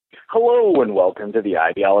Hello and welcome to the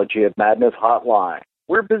Ideology of Madness hotline.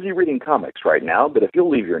 We're busy reading comics right now, but if you'll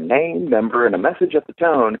leave your name, number, and a message at the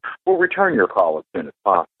tone, we'll return your call as soon as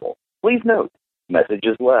possible. Please note,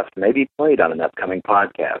 messages left may be played on an upcoming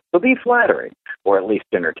podcast, so be flattering, or at least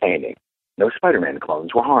entertaining. No Spider-Man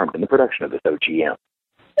clones were harmed in the production of this OGM.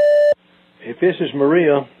 If this is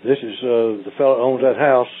Maria, this is the fellow who owns that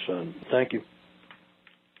house. Thank you.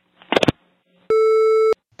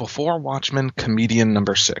 Before Watchmen comedian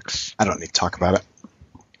number 6. I don't need to talk about it.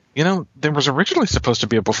 You know, there was originally supposed to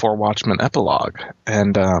be a Before Watchmen epilogue,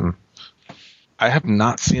 and I have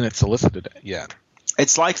not seen it solicited yet.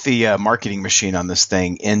 It's like the marketing machine on this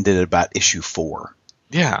thing ended at about issue 4.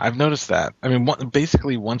 Yeah, I've noticed that. I mean,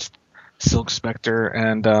 basically once Silk Spectre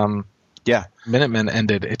and Minutemen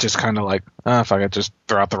ended, it just kind of like, if I could just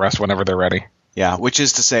throw out the rest whenever they're ready. Yeah, which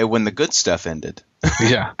is to say when the good stuff ended.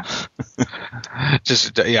 Yeah.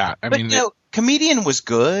 I mean, you know, Comedian was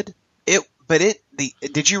good.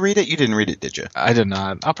 Did you read it? You didn't read it, did you? I did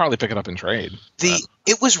not. I'll probably pick it up in trade.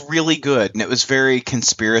 It was really good, and it was very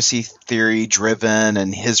conspiracy theory driven,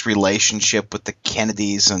 and his relationship with the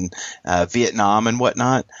Kennedys and Vietnam and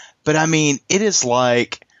whatnot. But I mean, it is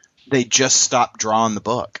like they just stopped drawing the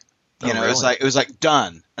book. You know, really? It was like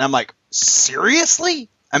done, and I'm like, seriously?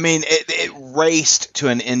 I mean, it raced to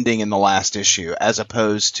an ending in the last issue as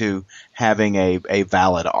opposed to having a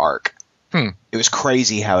valid arc. It was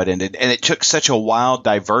crazy how it ended, and it took such a wild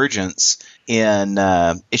divergence in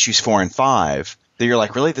issues 4 and 5 that you're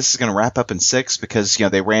like, really, this is going to wrap up in 6? Because, you know,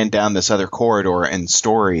 they ran down this other corridor in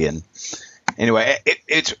story, and anyway,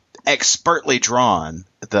 it's expertly drawn.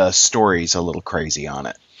 The story's a little crazy on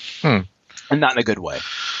it, and not in a good way.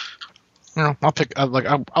 You know,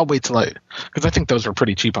 I'll wait till because I think those are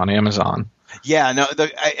pretty cheap on Amazon. Yeah, no,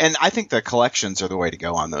 and I think the collections are the way to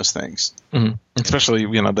go on those things. Mm-hmm. Especially,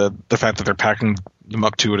 you know, the fact that they're packing them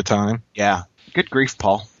up 2 at a time. Yeah. Good grief,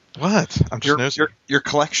 Paul. What? I'm just noticing. Your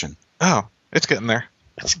collection. Oh, it's getting there.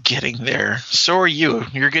 It's getting there. So are you.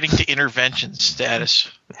 You're getting to intervention status.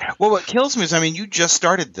 Well, what kills me is, I mean, you just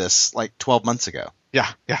started this like 12 months ago. Yeah.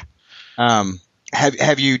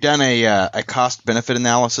 Have you done a cost-benefit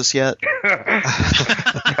analysis yet?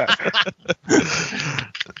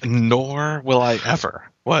 Nor will I ever.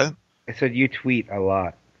 What? I said you tweet a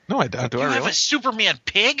lot. No, I don't. Do you I really? have a Superman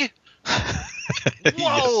pig?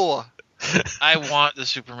 Whoa! Yes. I want the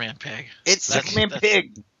Superman pig. It's Superman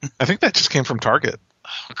pig. I think that just came from Target.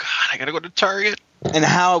 Oh, God, I gotta go to Target. And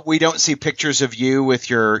how we don't see pictures of you with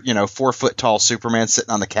your, 4-foot-tall Superman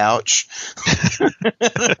sitting on the couch.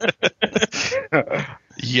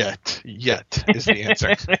 Yet is the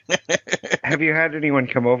answer. Have you had anyone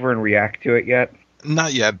come over and react to it yet?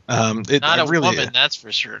 Not yet. Not a woman, that's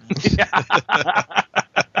for certain.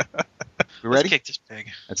 We ready? Let's kick this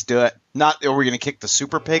pig. Let's do it. Are we going to kick the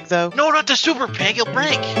super pig, though? No, not the super pig. He'll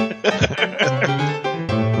break.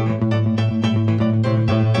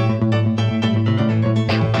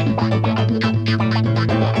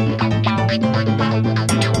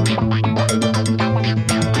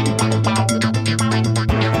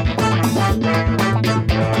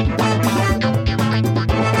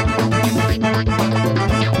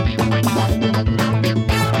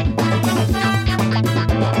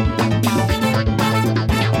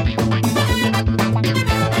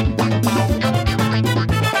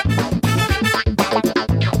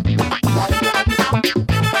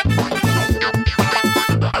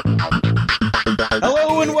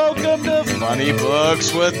 Funny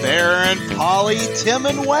Books with Aaron, Polly, Tim,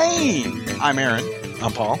 and Wayne. I'm Aaron.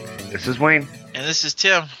 I'm Paul. This is Wayne. And this is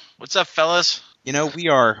Tim. What's up, fellas? You know, we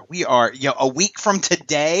are a week from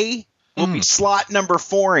today, we'll be slot number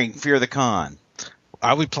 4ing Fear the Con.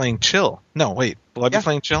 Are we playing Chill? No, wait. Will I be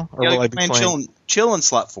playing Chill? Or will I be playing Chill in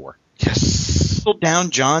slot 4. Yes. Down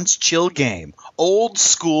John's Chill game. Old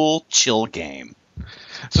school Chill game.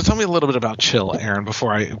 So tell me a little bit about Chill, Aaron,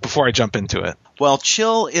 before I jump into it. Well,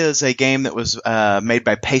 Chill is a game that was made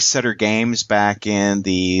by Pacesetter Games back in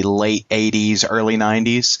the late 80s, early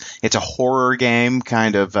 90s. It's a horror game,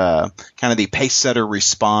 kind of the Pacesetter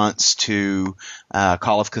response to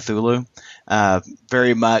Call of Cthulhu.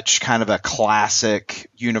 Very much kind of a classic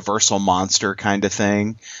Universal monster kind of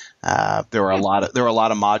thing. There were a lot of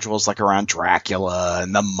modules like around Dracula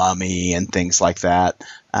and the Mummy and things like that.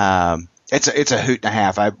 It's a hoot and a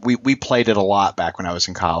half. We played it a lot back when I was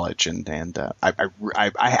in college, and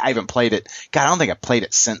I haven't played it. God, I don't think I've played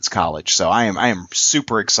it since college. So I am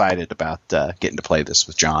super excited about getting to play this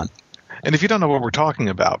with John. And if you don't know what we're talking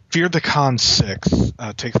about, Fear the Con 6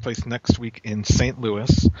 takes place next week in St.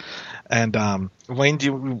 Louis. And Wayne, do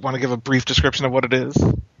you want to give a brief description of what it is?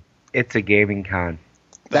 It's a gaming con.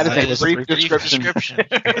 That is was a brief description.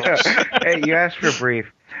 Hey, you asked for a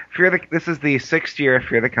brief. This is the 6th year of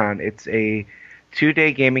Fear the Con. It's a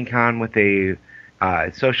 2-day gaming con with a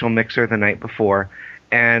social mixer the night before.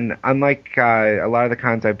 And unlike a lot of the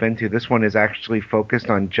cons I've been to, this one is actually focused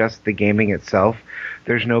on just the gaming itself.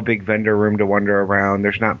 There's no big vendor room to wander around.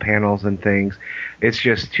 There's not panels and things. It's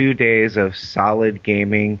just 2 days of solid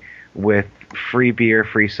gaming with free beer,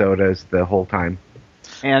 free sodas the whole time.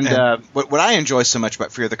 And what I enjoy so much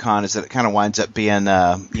about Fear the Con is that it kind of winds up being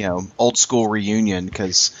old school reunion,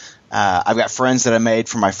 because I've got friends that I made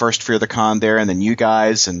from my first Fear the Con there, and then you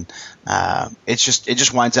guys, and it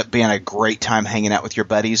just winds up being a great time hanging out with your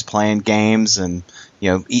buddies, playing games, and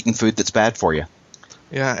eating food that's bad for you.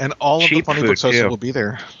 Yeah, and all Cheap of the funny food, books too. will be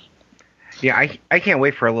there. Yeah, I can't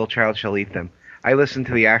wait for A Little Child Shall Eat Them. I listened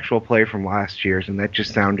to the actual play from last year's, and that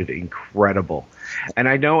just sounded incredible. And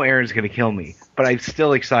I know Aaron's going to kill me, but I'm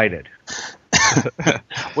still excited.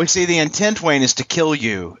 We see the intent, Wayne, is to kill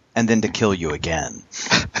you and then to kill you again.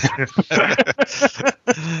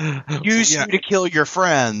 Use you to kill your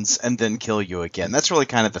friends and then kill you again. That's really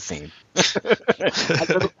kind of the theme.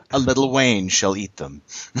 A little Wayne shall eat them.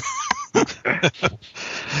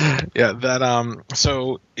 Yeah, that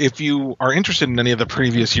so if you are interested in any of the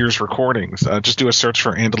previous year's recordings, just do a search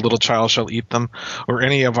for "And a Little Child Shall Eat Them," or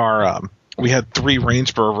any of our we had 3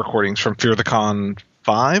 Rainsboro recordings from Fear the Con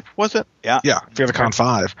 5, was it? Yeah, Fear the Con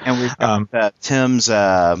 5. And we've got Tim's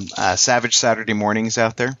Savage Saturday Mornings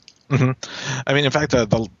out there. Mm-hmm. I mean, in fact,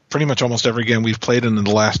 pretty much almost every game we've played in the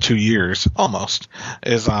last 2 years, almost,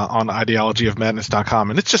 is on ideologyofmadness.com,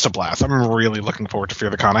 and it's just a blast. I'm really looking forward to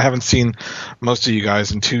Fear the Con. I haven't seen most of you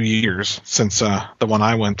guys in 2 years since the one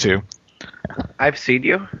I went to. I've seen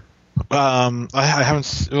you. I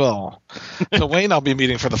haven't. Well, so Wayne, I'll be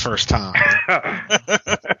meeting for the first time.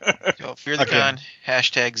 So Fear the Con,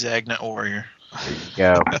 hashtag Zagnut Warrior.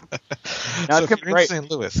 Go. So if you're in St.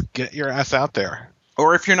 Louis, get your ass out there.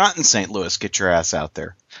 Or if you're not in St. Louis, get your ass out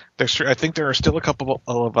there. I think there are still a couple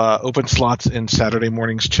of open slots in Saturday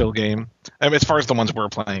morning's chill game. I mean, as far as the ones we're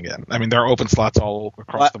playing in. I mean, there are open slots all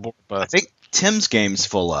across the board. But I think Tim's game's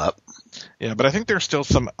full up. Yeah, but I think there's still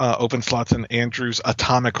some open slots in Andrew's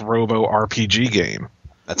Atomic Robo RPG game.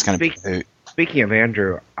 That's going to be hoot. Speaking of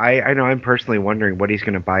Andrew, I know I'm personally wondering what he's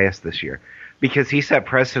going to buy us this year, because he set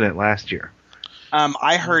precedent last year.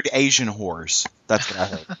 I heard Asian whores. That's what I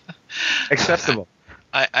heard. Acceptable.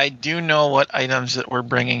 I do know what items that we're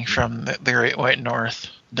bringing from the Great White North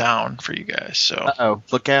down for you guys. So Uh-oh,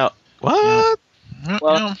 look out. What?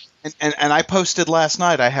 Well, and I posted last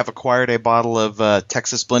night I have acquired a bottle of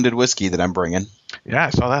Texas blended whiskey that I'm bringing. Yeah, I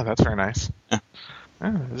saw that. That's very nice.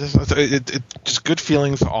 Just good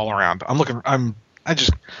feelings all around. I'm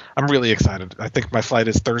really excited. I think my flight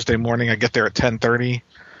is Thursday morning. I get there at 10:30.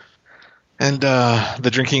 And the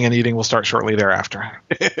drinking and eating will start shortly thereafter.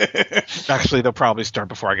 Actually, they'll probably start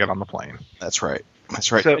before I get on the plane. That's right.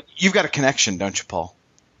 That's right. So, you've got a connection, don't you, Paul?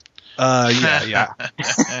 Yeah.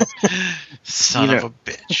 Son of a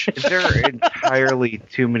bitch. there are entirely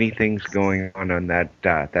too many things going on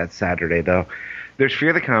that Saturday, though. There's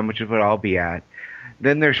Fear the Con, which is what I'll be at.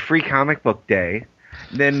 Then there's Free Comic Book Day.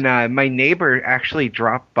 Then my neighbor actually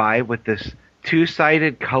dropped by with this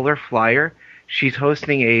 2-sided color flyer. She's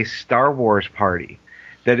hosting a Star Wars party.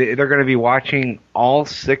 They're going to be watching all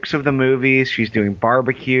 6 of the movies. She's doing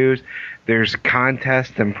barbecues. There's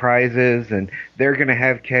contests and prizes, and they're going to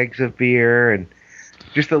have kegs of beer, and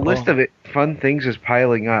just the list of fun things is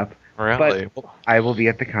piling up. Really? But I will be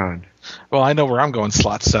at the con. Well, I know where I'm going,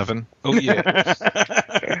 slot 7. Oh, yeah.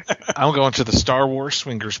 I'm going to the Star Wars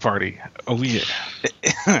Swingers Party. Oh, yeah.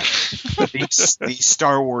 the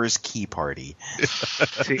Star Wars Key Party.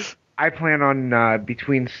 See, I plan on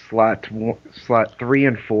between slot 3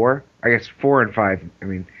 and 4, I guess 4 and 5,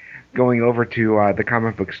 going over to the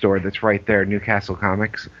comic book store that's right there, Newcastle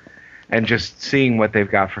Comics, and just seeing what they've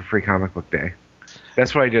got for Free Comic Book Day.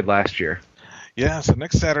 That's what I did last year. Yeah, so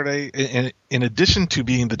next Saturday, in addition to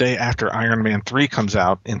being the day after Iron Man 3 comes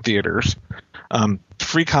out in theaters,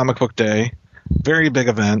 Free Comic Book Day, very big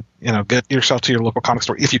event. Get yourself to your local comic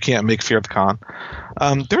store if you can't make Fear the Con.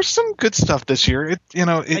 There's some good stuff this year.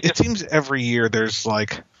 It seems every year there's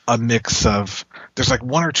like a mix of – there's like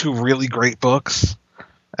 1 or 2 really great books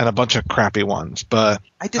and a bunch of crappy ones. But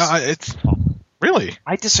it's – really?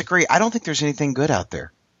 I disagree. I don't think there's anything good out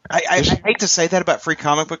there. I hate to say that about Free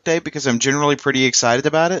Comic Book Day because I'm generally pretty excited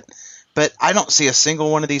about it, but I don't see a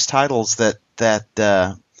single one of these titles that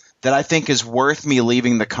I think is worth me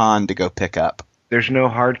leaving the con to go pick up. There's no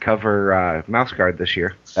hardcover mouse guard this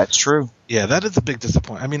year. That's true. Yeah, that is a big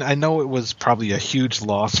disappointment. I mean, I know it was probably a huge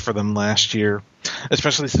loss for them last year,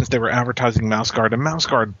 especially since they were advertising Mouse Guard, and Mouse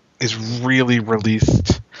Guard is really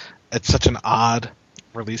released at such an odd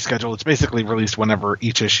release schedule. It's basically released whenever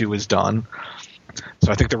each issue is done.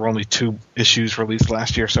 So I think there were only 2 issues released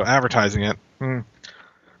last year, so advertising it.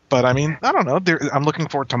 But I mean, I don't know. I'm looking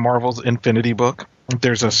forward to Marvel's Infinity book.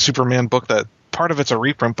 There's a Superman book that part of it's a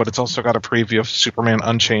reprint, but it's also got a preview of Superman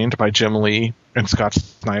Unchained by Jim Lee and Scott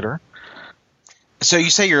Snyder. So you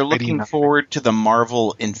say you're looking forward to the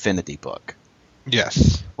Marvel Infinity book.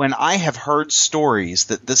 Yes. When I have heard stories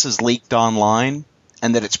that this is leaked online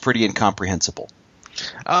and that it's pretty incomprehensible.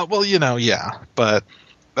 Well, yeah. But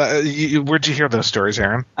where'd you hear those stories,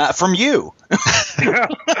 Aaron? From you.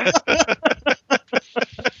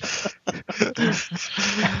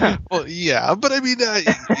 Well, yeah, but I mean,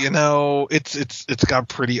 it's got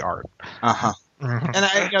pretty art. Uh-huh. Mm-hmm. And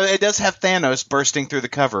it does have Thanos bursting through the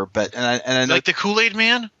cover, but I Like the Kool-Aid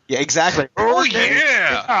Man? Yeah, exactly. Oh,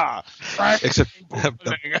 yeah! Except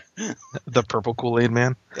the purple Kool-Aid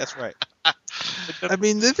Man. That's right. I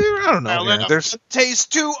mean, I don't know. Man. There's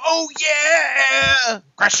taste too. Oh yeah!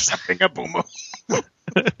 Crash something a boom.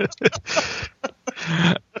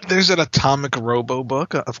 There's an Atomic Robo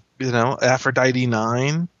book of Aphrodite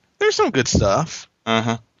 9. There's some good stuff.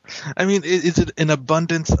 Uh-huh. I mean, is it an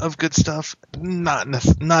abundance of good stuff? Not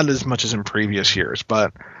as much as in previous years,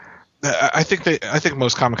 but I think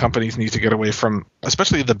most comic companies need to get away from,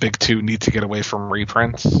 especially the big 2, need to get away from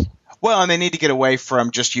reprints. Well, and they need to get away from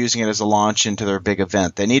just using it as a launch into their big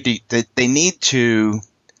event. They need to.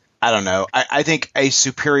 I don't know. I think a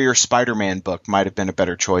Superior Spider-Man book might have been a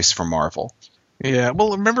better choice for Marvel. Yeah,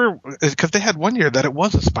 well, remember, because they had one year that it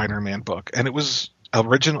was a Spider-Man book, and it was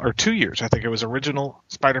original, or 2 years, I think it was original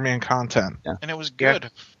Spider-Man content. Yeah. And it was good.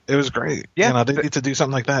 It was great. Yeah. They need to do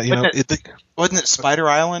something like that. Wasn't it Spider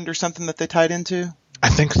Island or something that they tied into? I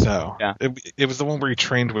think so. Yeah. It was the one where he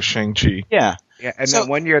trained with Shang-Chi. Yeah. Yeah, and then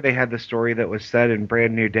one year they had the story that was set in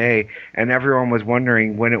Brand New Day, and everyone was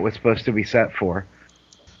wondering when it was supposed to be set for.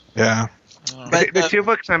 Yeah. But the 2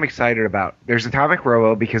 books I'm excited about. There's Atomic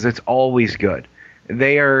Robo because it's always good.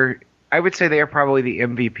 I would say they are probably the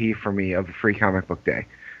MVP for me of Free Comic Book Day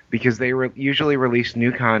because they usually release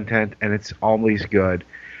new content and it's always good.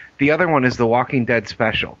 The other one is the Walking Dead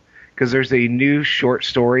special because there's a new short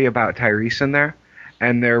story about Tyrese in there,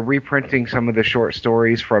 and they're reprinting some of the short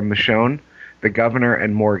stories from Michonne, the Governor,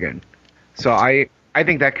 and Morgan. So I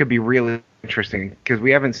think that could be really interesting because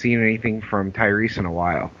we haven't seen anything from Tyrese in a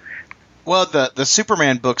while. Well, the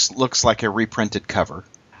Superman books looks like a reprinted cover.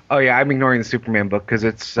 Oh yeah, I'm ignoring the Superman book because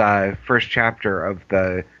it's first chapter of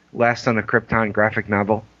the Last Son of Krypton graphic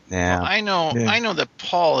novel. Yeah, I know that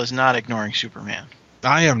Paul is not ignoring Superman.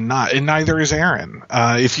 I am not, and neither is Aaron.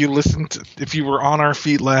 If you were on our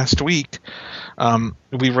feed last week,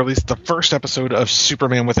 we released the first episode of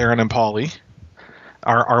Superman with Aaron and Paulie,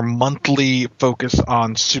 our monthly focus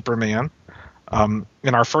on Superman.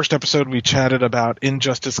 In our first episode, we chatted about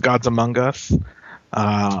Injustice: Gods Among Us.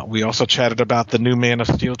 We also chatted about the new Man of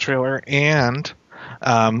Steel trailer, and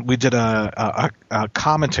we did a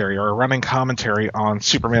commentary, or a running commentary, on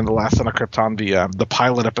Superman: The Last Son of Krypton, the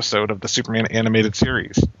pilot episode of the Superman animated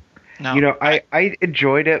series. No, I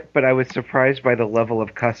enjoyed it, but I was surprised by the level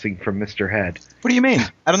of cussing from Mr. Head. What do you mean?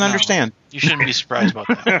 I don't understand. You shouldn't be surprised about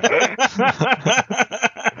that.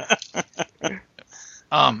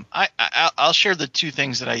 I'll share the 2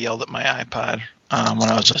 things that I yelled at my iPod when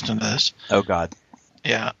I was listening to this. Oh God.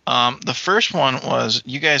 Yeah. The first one was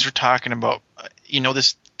you guys were talking about,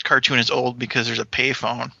 this cartoon is old because there's a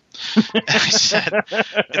payphone.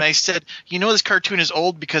 And I said, this cartoon is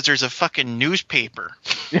old because there's a fucking newspaper.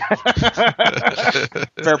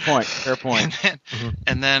 Fair point.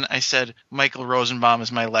 And then I said, Michael Rosenbaum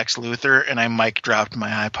is my Lex Luthor, and I mic dropped my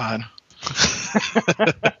iPod.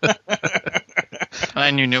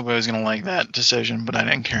 I knew nobody was going to like that decision, but I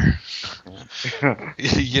didn't care.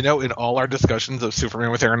 In all our discussions of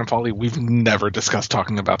Superman with Aaron and Paulie, we've never discussed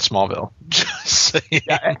talking about Smallville. Just saying.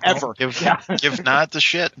 Yeah, ever. Give not the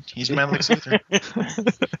shit. He's my Lex Luthor.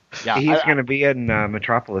 Yeah, He's going to be in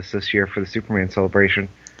Metropolis this year for the Superman celebration.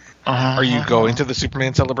 Are you going to the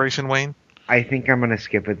Superman celebration, Wayne? I think I'm going to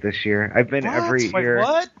skip it this year. I've been every Wait, year.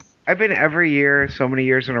 what? I've been every year, so many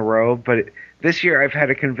years in a row, but this year I've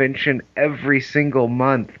had a convention every single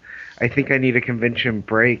month. I think I need a convention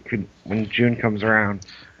break when June comes around.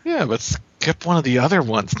 Yeah, but skip one of the other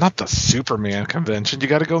ones, not the Superman convention. You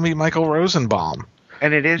got to go meet Michael Rosenbaum.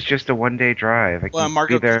 And it is just a one-day drive. I can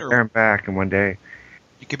Margot be there Kidder. and back in one day.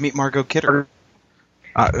 You could meet Margot Kidder.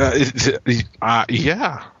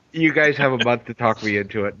 Yeah. You guys have a month to talk me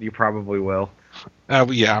into it. You probably will.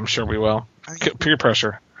 Yeah, I'm sure we will. Peer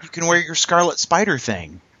pressure. You can wear your Scarlet Spider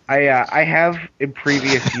thing. I have in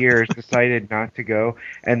previous years decided not to go,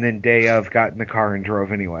 and then day of got in the car and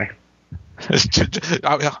drove anyway.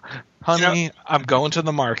 Honey, I'm going to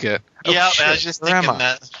the market. Yeah, shit, I was just where am thinking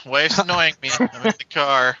I? that. Wife's annoying me. I'm in the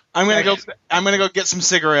car. I'm gonna go get some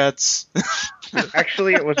cigarettes.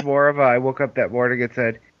 Actually, it was more of a, I woke up that morning and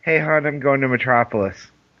said, "Hey, hon, I'm going to Metropolis."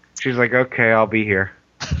 She's like, "Okay, I'll be here."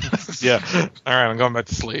 Yeah. All right, I'm going back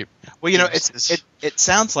to sleep. Well, it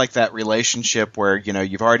sounds like that relationship where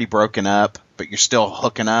you've already broken up, but you're still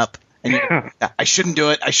hooking up, and I shouldn't do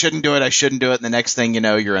it. I shouldn't do it. I shouldn't do it. And the next thing you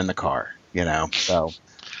know, you're in the car. So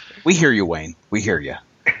we hear you, Wayne. We hear you.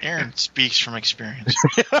 Aaron speaks from experience.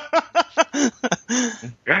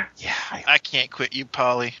 Yeah, I can't quit you,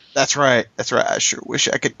 Polly. that's right. That's right. I sure wish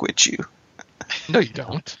I could quit you. No, you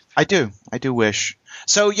don't. I do wish.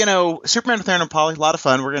 So Superman with Aaron and Polly, a lot of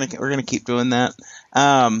fun. We're gonna keep doing that.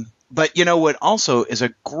 But what also is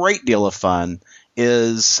a great deal of fun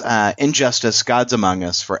is Injustice: Gods Among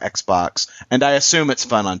Us for Xbox, and I assume it's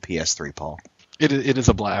fun on PS3, Paul. It is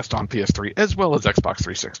a blast on PS3 as well as Xbox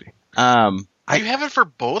 360. You have it for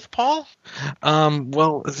both, Paul?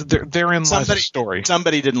 Well, therein lies the story.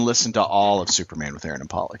 Somebody didn't listen to all of Superman with Aaron and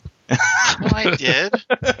Polly. Well, I did.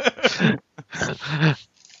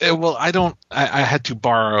 Well, I had to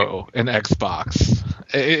borrow an Xbox.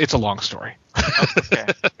 It's a long story.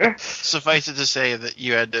 Okay. Suffice it to say that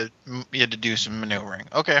you had to do some maneuvering.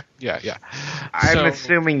 Okay. Yeah. I'm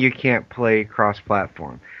assuming you can't play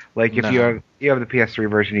cross-platform. Like if you have the PS3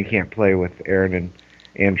 version, you can't play with Aaron and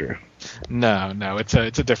Andrew. No, it's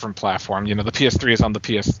a different platform. The PS3 is on the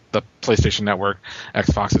PlayStation Network.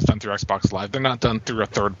 Xbox is done through Xbox Live. They're not done through a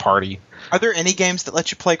third party. Are there any games that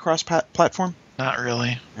let you play cross-platform? Not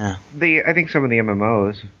really. Yeah. I think some of the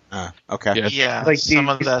MMOs. Okay. Yeah, like some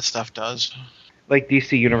of that stuff does. Like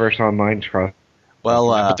DC Universe Online's cross. Well,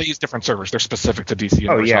 but they use different servers. They're specific to DC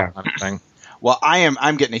Universe. Yeah. Online thing. Well,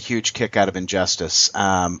 I'm getting a huge kick out of Injustice.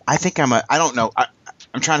 I think I don't know.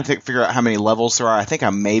 I'm trying to figure out how many levels there are. I think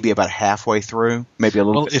I'm maybe about halfway through, maybe a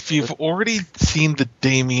little bit. Well, if you've already seen the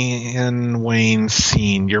Damian Wayne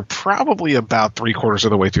scene, you're probably about 3/4 of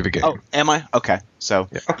the way through the game. Oh, am I? Okay. So.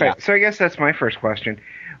 Okay, so I guess that's my first question.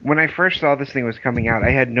 When I first saw this thing was coming out, I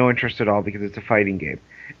had no interest at all because it's a fighting game.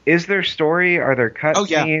 Is there story? Are there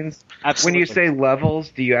cutscenes? Absolutely. When you say levels,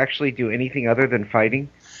 do you actually do anything other than fighting?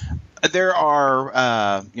 There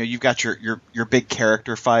are, you've got your big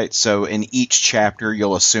character fights. So in each chapter,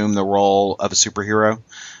 you'll assume the role of a superhero.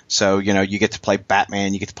 So you get to play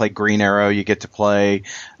Batman, you get to play Green Arrow, you get to play,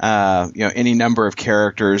 any number of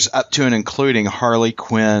characters, up to and including Harley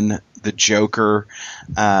Quinn, the Joker,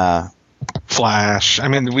 Flash. I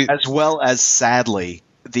mean, as well as sadly.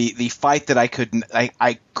 The fight that I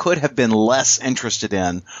could have been less interested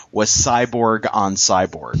in was Cyborg on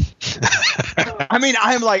Cyborg. I mean,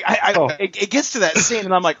 I'm like, it gets to that scene,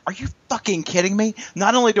 and I'm like, are you fucking kidding me?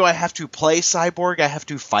 Not only do I have to play Cyborg, I have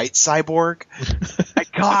to fight Cyborg.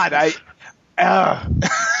 God,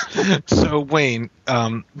 So Wayne,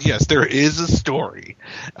 yes, there is a story.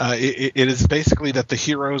 It is basically that the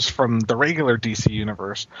heroes from the regular DC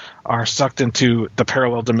universe are sucked into the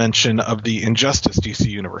parallel dimension of the Injustice DC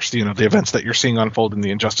universe. The events that you're seeing unfold in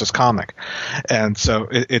the Injustice comic, and so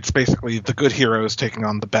it's basically the good heroes taking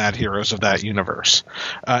on the bad heroes of that universe.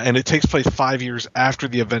 And it takes place 5 years after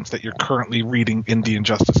the events that you're currently reading in the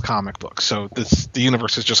Injustice comic book. So the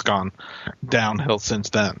universe has just gone downhill since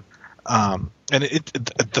then. And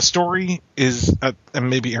the story is, and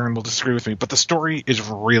maybe Aaron will disagree with me, but the story is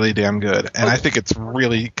really damn good, and I think it's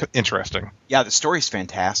really interesting. Yeah, the story's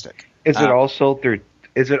fantastic. Is it all told through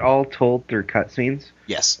cutscenes?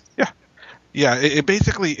 Yes. Yeah. It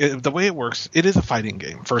basically, the way it works, it is a fighting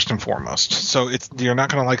game first and foremost. So you're not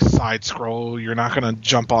going to side scroll. You're not going to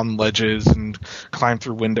jump on ledges and climb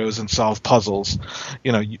through windows and solve puzzles.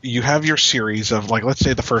 You have your series of let's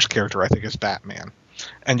say the first character I think is Batman.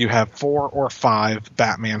 And you have 4 or 5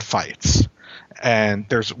 Batman fights, and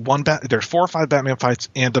there's 4 or 5 Batman fights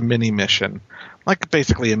and a mini mission,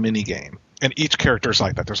 basically a mini game. And each character is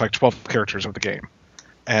like that. There's 12 characters of the game,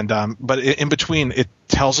 and but in between it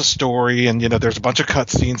tells a story, and there's a bunch of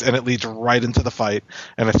cutscenes, and it leads right into the fight.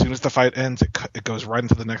 And as soon as the fight ends, it goes right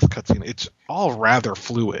into the next cutscene. It's all rather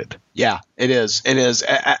fluid. Yeah, it is. It is.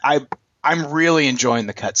 I'm really enjoying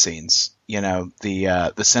the cutscenes.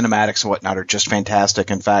 The cinematics and whatnot are just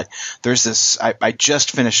fantastic. In fact, there's this. I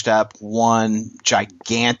just finished up one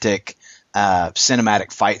gigantic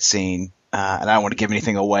cinematic fight scene, and I don't want to give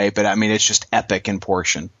anything away, but I mean it's just epic in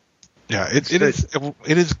portion. Yeah, it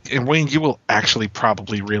is, and Wayne, you will actually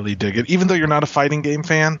probably really dig it. Even though you're not a fighting game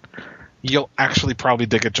fan, you'll actually probably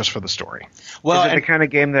dig it just for the story. Well, is it the kind of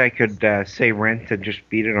game that I could say rent and just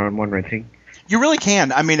beat it on one renting? you really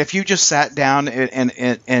can. I mean, if you just sat down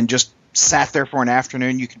and just sat there for an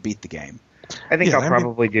afternoon, you could beat the game. I think I'll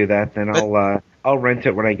probably do that. Then I'll rent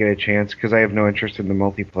it when I get a chance because I have no interest in the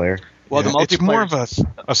multiplayer. Well, Yeah, the multiplayer. it's more of a.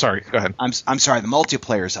 Oh, sorry. Go ahead. I'm sorry. The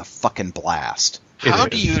multiplayer is a fucking blast. How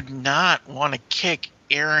do you not want to kick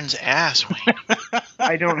Aaron's ass, Wayne?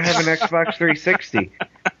 I don't have an Xbox 360.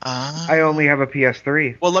 I only have a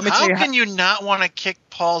PS3. Well, let me tell How you. can you not want to kick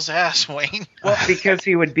Paul's ass, Wayne? Well, because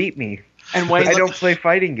he would beat me. And Wayne, I don't play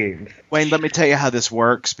fighting games. Wayne, let me tell you how this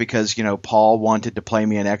works because, Paul wanted to play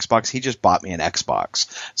me an Xbox. He just bought me an Xbox.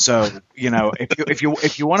 So, if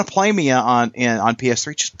you want to play me on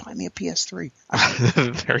PS3, just buy me a PS3.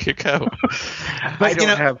 There you go. But, I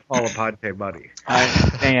don't have Paul Aponte money. I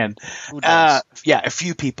understand. Who does? Yeah, a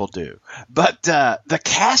few people do. But the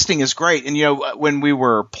casting is great. And, when we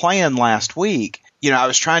were playing last week, I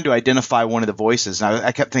was trying to identify one of the voices, and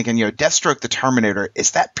I kept thinking, Deathstroke the Terminator,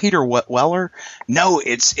 is that Peter Weller? No,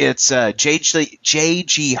 it's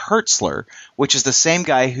J.G. Hertzler, which is the same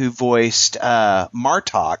guy who voiced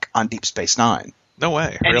Martok on Deep Space Nine. No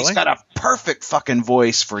way. And Really? he's got a perfect fucking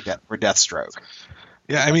voice for Deathstroke.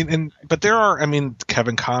 Yeah, I mean, but there are,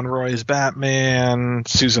 Kevin Conroy is Batman,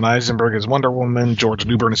 Susan Eisenberg is Wonder Woman, George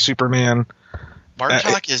Newbern is Superman.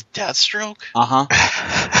 Martok is Deathstroke? Uh-huh.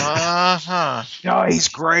 Uh-huh. No, he's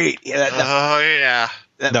great. Yeah, Oh, yeah.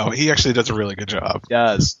 No, he actually does a really good job.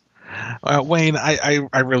 does. Wayne,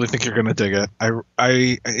 I really think you're gonna dig it.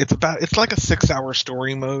 It's like a 6-hour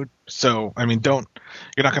story mode. So you're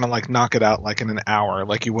not gonna like knock it out like in an hour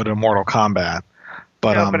like you would in Mortal Kombat.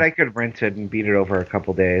 But No, but I could rent it and beat it over a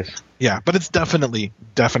couple days. yeah, but it's definitely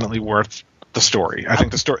worth the story. I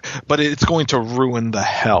think the story, but it's going to ruin the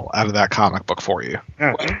hell out of that comic book for you.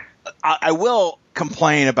 Oh. I will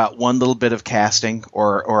complain about one little bit of casting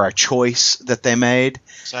or a choice that they made.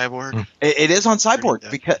 Cyborg? It is on Cyborg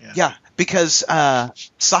Pretty because dead, because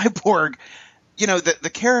Cyborg,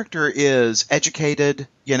 the character is educated.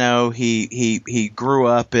 He grew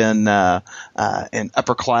up in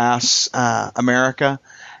upper class America,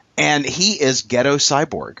 and he is ghetto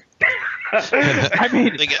Cyborg. I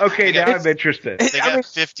mean, Okay, now I'm interested. They got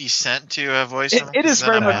 50 Cent to voice him? it is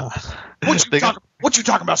very much. much. What you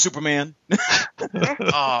talking about, Superman?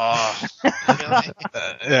 Oh.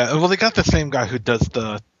 Yeah, well, they got the same guy who does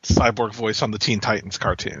the Cyborg voice on the Teen Titans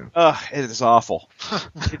cartoon. It is awful.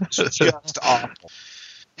 It's just awful.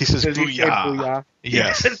 He says, Does he say "Booyah!" booyah?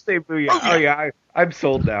 Yes. Yes, say booyah. Oh, yeah, I'm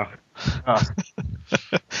sold now.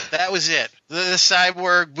 That was it. The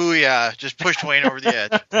Cyborg booyah just pushed Wayne over the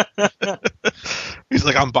edge. He's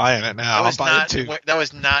like, I'm buying it now. I'll buy it too. That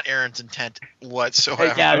was not Aaron's intent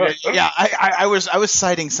whatsoever. Yeah. I was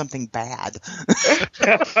citing something bad.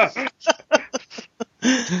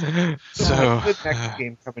 So, What's the next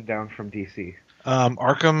game coming down from DC?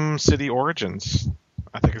 Arkham City Origins,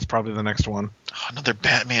 I think is probably the next one. Oh, another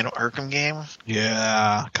Batman Arkham game?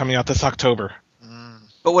 Yeah, coming out this October.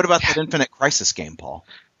 But what about that Infinite Crisis game, Paul?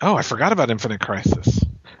 Oh, I forgot about Infinite Crisis.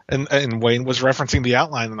 And Wayne was referencing the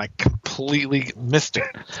outline, and I completely missed it.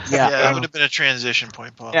 Yeah, that would have been a transition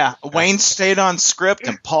point, Paul. Yeah, Wayne stayed on script,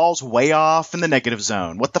 and Paul's way off in the negative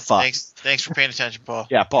zone. What the fuck? Thanks for paying attention, Paul.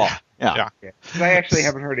 Yeah, Paul. Yeah. I actually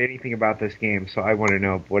haven't heard anything about this game, so I want to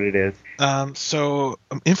know what it is. So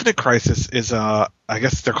Infinite Crisis is I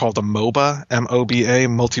guess they're called a MOBA, MOBA,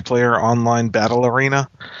 multiplayer online battle arena,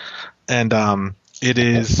 and it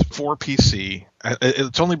is for PC.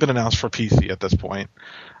 It's only been announced for PC at this point,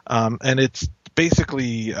 and it's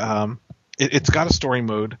basically it's got a story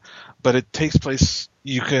mode, but it takes place.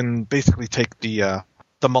 You can basically take the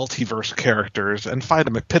multiverse characters and fight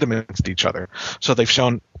them, pit them against each other. So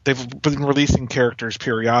they've been releasing characters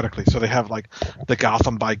periodically. So they have like the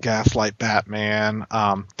Gotham by Gaslight Batman,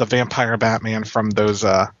 the Vampire Batman from those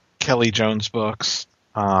Kelly Jones books.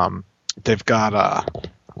 They've got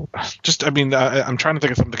I'm trying to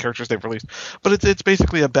think of some of the characters they've released, but it's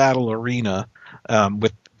basically a battle arena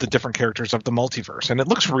with the different characters of the multiverse, and it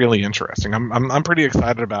looks really interesting. I'm pretty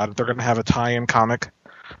excited about it. They're going to have a tie-in comic,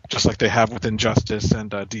 just like they have with Injustice and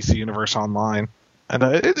DC Universe Online, and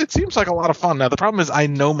it seems like a lot of fun. Now the problem is I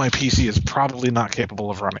know my PC is probably not capable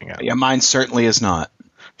of running it. Yeah, mine certainly is not.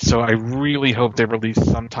 So I really hope they release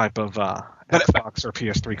some type of Xbox or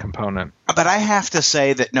PS3 component. But I have to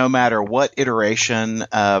say that no matter what iteration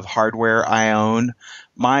of hardware I own,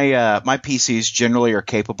 my PCs generally are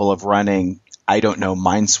capable of running, I don't know,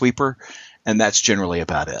 Minesweeper, and that's generally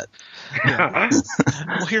about it.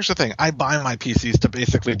 Well, here's the thing. I buy my PCs to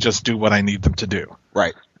basically just do what I need them to do.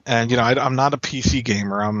 Right. And, I'm not a PC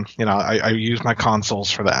gamer. I use my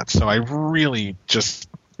consoles for that. So I really just,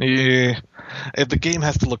 if the game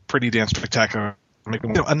has to look pretty damn spectacular,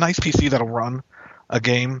 a nice PC that'll run a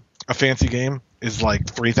game, a fancy game, is like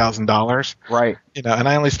 $3,000. Right. And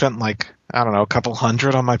I only spent like, I don't know, a couple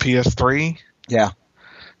hundred on my PS3. Yeah.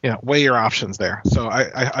 Weigh your options there. So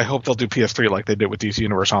I hope they'll do PS3 like they did with DC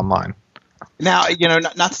Universe Online. Now,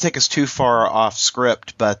 not to take us too far off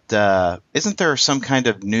script, but isn't there some kind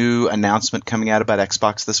of new announcement coming out about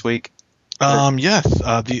Xbox this week? Yes.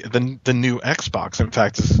 The new Xbox, in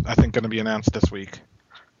fact, is I think going to be announced this week.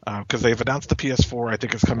 Because they've announced the PS4, I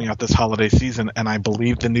think is coming out this holiday season, and I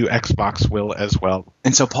believe the new Xbox will as well.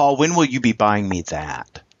 And so, Paul, when will you be buying me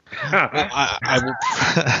that? I will.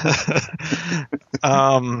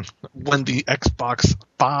 When the Xbox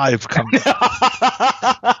 5 comes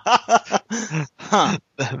out,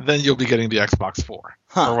 then you'll be getting the Xbox 4,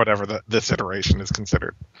 or whatever this iteration is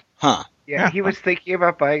considered. Huh. Yeah, he was thinking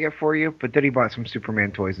about buying it for you, but then he bought some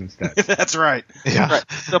Superman toys instead. That's right. Yeah. Right.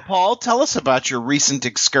 So, Paul, tell us about your recent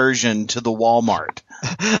excursion to the Walmart.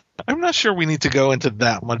 I'm not sure we need to go into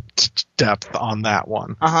that much depth on that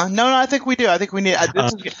one. No, I think we do. I think we need.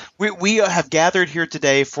 We have gathered here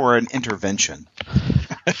today for an intervention.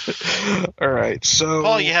 All right. So,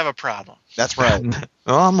 Paul, you have a problem. That's right.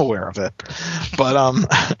 Well, I'm aware of it, but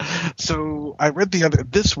so I read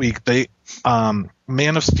this week they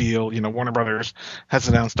Man of Steel, Warner Brothers has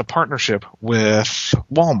announced a partnership with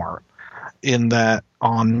Walmart in that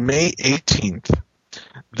on May 18th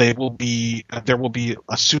there will be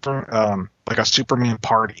a Superman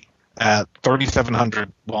party at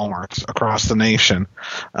 3,700 Walmarts across the nation,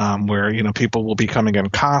 where people will be coming in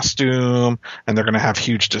costume, and they're going to have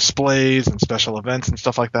huge displays and special events and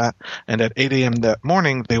stuff like that. And at 8 a.m. that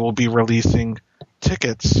morning, they will be releasing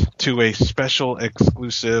tickets to a special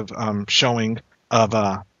exclusive showing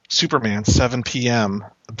of Superman, 7 p.m.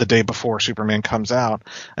 the day before Superman comes out,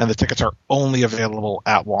 and the tickets are only available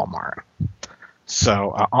at Walmart.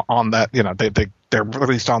 So on that, they're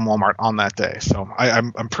released on Walmart on that day. So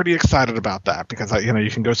I'm pretty excited about that because you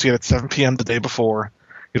can go see it at 7 p.m. the day before.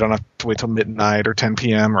 You don't have to wait till midnight or 10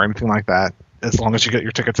 p.m. or anything like that, as long as you get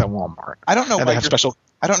your tickets at Walmart. I don't know and why they have special.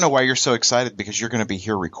 I don't know why you're so excited because you're going to be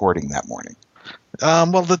here recording that morning. Well,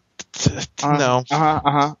 no.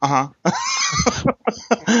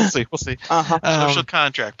 We'll see. Social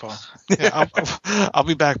contract, Paul. Yeah, I'll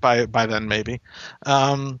be back by then maybe.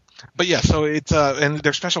 But yeah, so it's and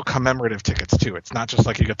they're special commemorative tickets too. It's not just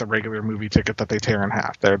like you get the regular movie ticket that they tear in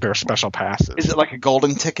half. They're special passes. Is it like a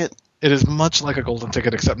golden ticket? It is much like a golden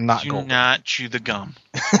ticket, except not golden. Do not chew the gum.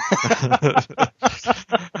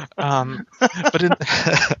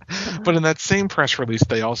 But in that same press release,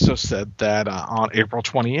 they also said that on April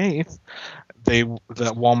 28th, that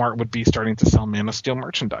Walmart would be starting to sell Man of Steel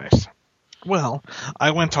merchandise. Well, I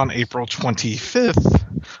went on April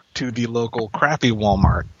 25th to the local crappy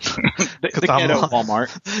Walmart. the ghetto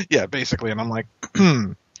Walmart. Yeah, basically. And I'm like,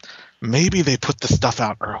 maybe they put the stuff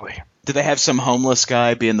out early. Do they have some homeless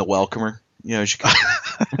guy being the welcomer? Probably.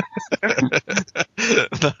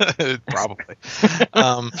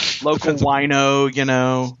 Local wino,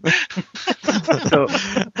 So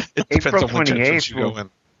It April depends on which entrance 28th. you go in.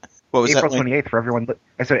 What was April that? 28th for everyone.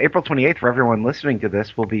 I said April 28th for everyone listening to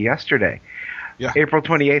this will be yesterday. Yeah. April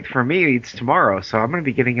 28th for me, it's tomorrow. So I'm going to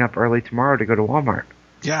be getting up early tomorrow to go to Walmart.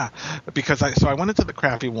 Yeah, because I went into the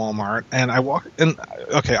crappy Walmart and I walked in.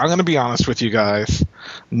 Okay, I'm going to be honest with you guys.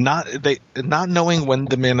 Not knowing when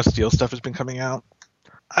the Man of Steel stuff has been coming out,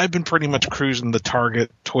 I've been pretty much cruising the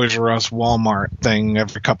Target, Toys R Us, Walmart thing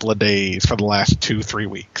every couple of days for the last 2-3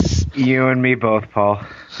 weeks. You and me both, Paul.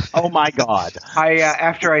 Oh my God!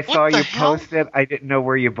 After I saw the you hell? post it, I didn't know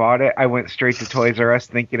where you bought it. I went straight to Toys R Us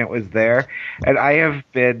thinking it was there, and I have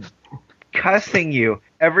been cussing you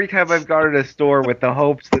every time I've gone to a store with the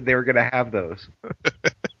hopes that they were going to have those.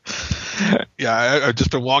 Yeah, I've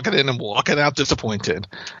just been walking in and walking out disappointed.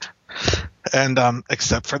 And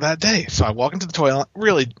except for that day. So I walk into the toilet.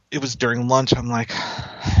 Really, it was during lunch. I'm like,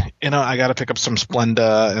 I got to pick up some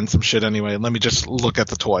Splenda and some shit anyway. Let me just look at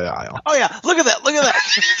the toy aisle. Oh yeah, look at that! Look at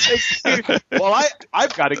that! Well,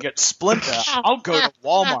 I've got to get Splenda. I'll go to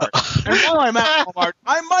Walmart, and while I'm at Walmart,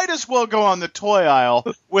 I might as well go on the toy aisle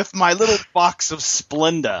with my little box of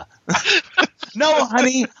Splenda. No,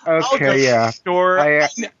 honey. I'll go to the store.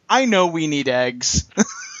 I know we need eggs.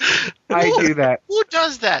 I do that. Who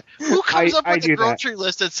does that? Who comes up I with a do that. grocery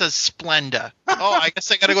list that says Splenda? Oh, I guess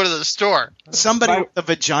I got to go to the store. Somebody My- with a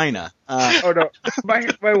vagina. Oh no,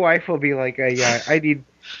 my wife will be like, I need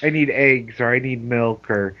I need eggs, or I need milk,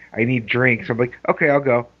 or I need drinks. I'm like, okay, I'll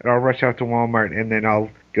go, and I'll rush out to Walmart, and then I'll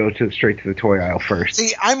go straight to the toy aisle first.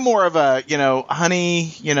 See, I'm more of a,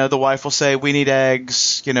 honey, the wife will say, we need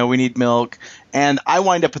eggs, we need milk, and I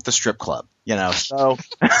wind up at the strip club, so.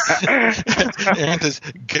 And just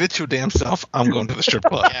get it your damn self. I'm going to the strip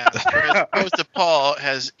club. Yeah. Whereas opposed to Paul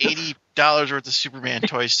has $80 worth of Superman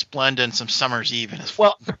toys, Splenda, and some Summer's Eve in his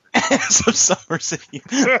Well, some Summer's Eve.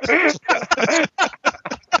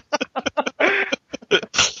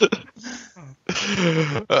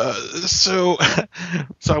 So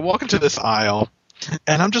I walk into this aisle,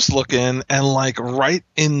 and I'm just looking, and like right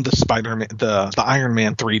in the Spider-Man, the Iron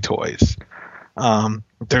Man 3 toys,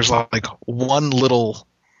 there's like one little,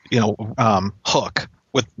 hook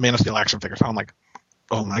with Man of Steel action figures. I'm like,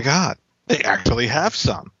 oh my god, they actually have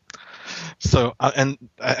some. So, and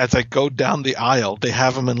as I go down the aisle, they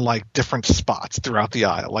have them in like different spots throughout the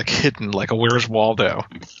aisle, like hidden, like a Where's Waldo.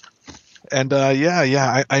 And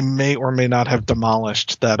I may or may not have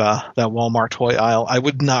demolished that Walmart toy aisle. I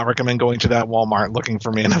would not recommend going to that Walmart looking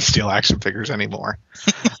for Man of Steel action figures anymore,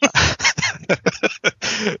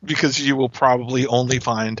 because you will probably only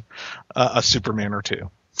find a Superman or two.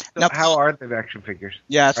 So how are the action figures?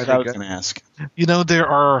 Yeah, that's what I was good? going to ask. There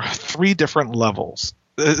are 3 different levels.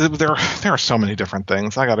 There are so many different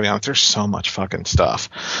things. I got to be honest. There's so much fucking stuff.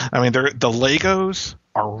 I mean, the Legos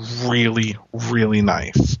are really, really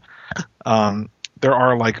nice. There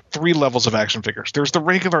are like 3 levels of action figures. There's the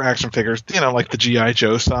regular action figures, like the G.I.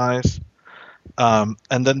 Joe size. And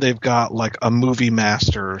then they've got like a Movie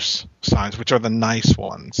Masters size, which are the nice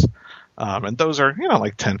ones. And those are,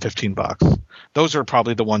 like $10-15. Those are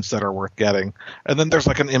probably the ones that are worth getting. And then there's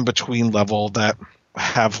like an in-between level that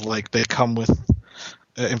have like, they come with,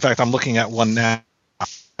 in fact, I'm looking at one now,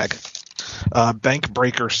 Bank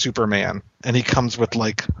Breaker Superman, and he comes with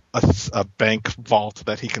like a bank vault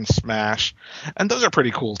that he can smash, and those are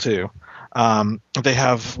pretty cool too. They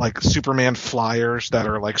have like Superman flyers that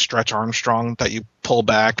are like Stretch Armstrong that you pull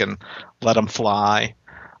back and let them fly.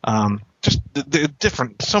 Just they're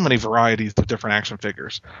different, so many varieties of different action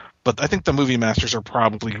figures. But I think the Movie Masters are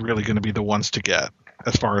probably really going to be the ones to get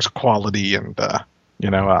as far as quality and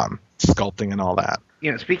sculpting and all that.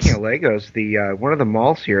 Speaking of Legos, the one of the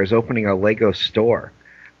malls here is opening a Lego store,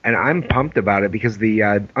 and I'm pumped about it because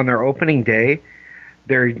on their opening day,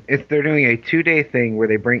 they're doing a 2-day thing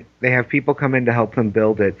where they have people come in to help them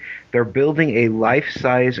build it. They're building a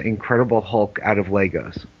life-size Incredible Hulk out of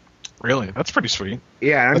Legos. Really, that's pretty sweet.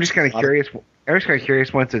 Yeah, I'm just kind of curious. I'm just kind of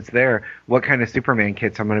curious once it's there, what kind of Superman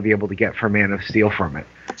kits I'm going to be able to get for Man of Steel from it.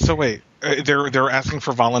 So wait, they're asking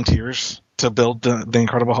for volunteers to build the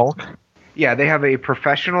Incredible Hulk? Yeah, they have a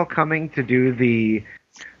professional coming to do the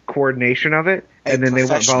coordination of it, and then they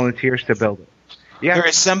want volunteers to build it. Yeah, there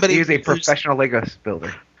is somebody who's a professional Lego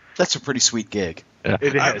builder. That's a pretty sweet gig. Yeah.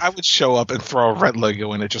 It is. I would show up and throw a red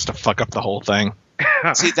Lego in it just to fuck up the whole thing.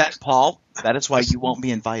 See that, Paul? That is why you won't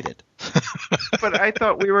be invited. But I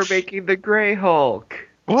thought we were making the Gray Hulk.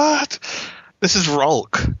 What? This is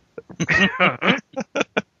Rulk.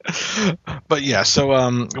 But yeah, so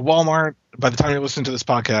Walmart, by the time you listen to this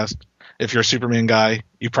podcast, if you're a Superman guy,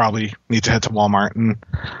 you probably need to head to Walmart and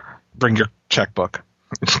bring your checkbook.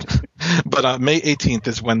 But May 18th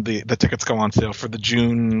is when the tickets go on sale for the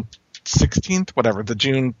June 16th, the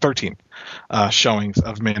June 13th showings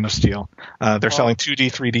of Man of Steel. They're selling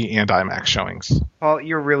 2D, 3D, and IMAX showings. Paul,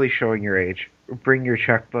 you're really showing your age. Bring your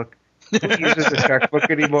checkbook. Who uses a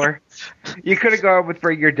checkbook anymore? You could have gone with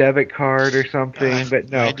bring your debit card or something,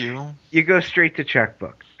 but no. I do. You go straight to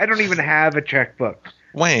checkbook. I don't even have a checkbook.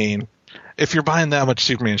 Wayne, if you're buying that much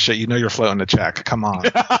Superman shit, you know you're floating a check. Come on.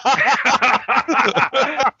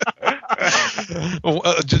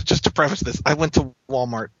 Just to preface this, I went to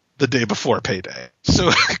Walmart the day before payday.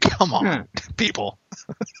 So come on, people.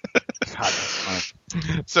 God,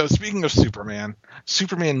 so speaking of Superman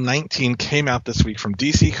 19 came out this week from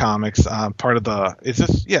DC Comics. Part of the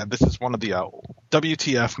this is one of the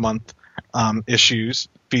WTF month issues.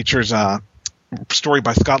 Features a story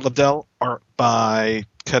by Scott Lobdell, art by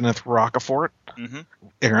Kenneth Rocafort. Mm-hmm.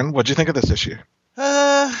 Aaron, what'd you think of this issue?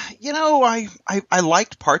 I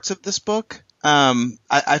liked parts of this book.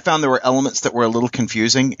 I found there were elements that were a little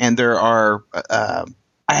confusing, and there are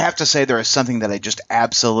I have to say there is something that I just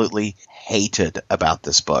absolutely hated about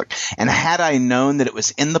this book. And had I known that it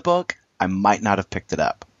was in the book, I might not have picked it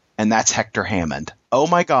up. And that's Hector Hammond. Oh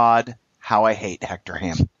my God, how I hate Hector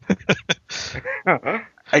Hammond.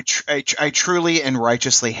 I truly and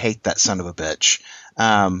righteously hate that son of a bitch.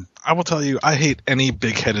 I will tell you, I hate any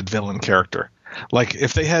big-headed villain character. Like,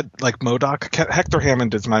 if they had, like, MODOK, Hector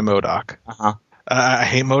Hammond is my MODOK. Uh-huh. I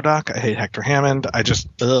hate MODOK. I hate Hector Hammond. I just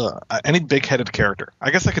any big-headed character.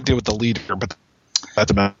 I guess I could deal with the leader, but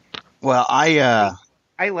that's about it. Well,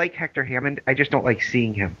 I like Hector Hammond. I just don't like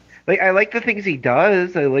seeing him. Like, I like the things he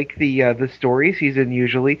does. I like the stories he's in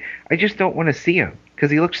usually. I just don't want to see him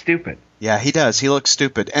because he looks stupid. Yeah, he does. He looks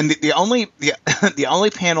stupid. And the only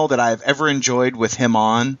panel that I've ever enjoyed with him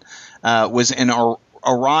on was in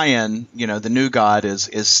Orion. You know, the new god is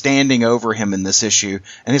standing over him in this issue,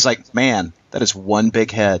 and he's like, "Man, that is one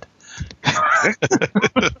big head."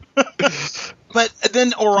 But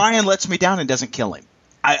then Orion lets me down and doesn't kill him.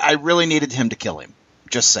 I really needed him to kill him.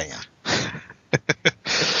 Just saying.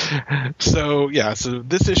 So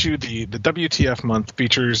this issue, the WTF month,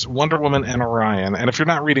 features Wonder Woman and Orion. And if you're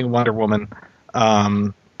not reading Wonder Woman,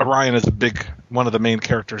 Orion is one of the main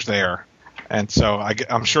characters there. And so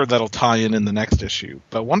I'm sure that'll tie in the next issue.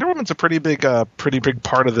 But Wonder Woman's a pretty big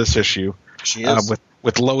part of this issue. She is.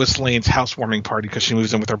 With Lois Lane's housewarming party because she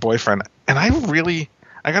moves in with her boyfriend. And I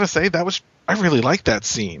gotta say, I really liked that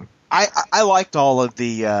scene. I liked all of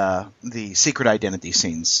the secret identity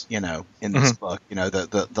scenes, you know, in this book. You know,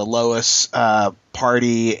 the Lois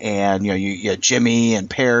party, and you had Jimmy and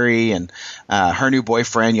Perry and her new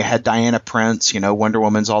boyfriend. You had Diana Prince, you know, Wonder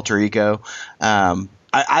Woman's alter ego.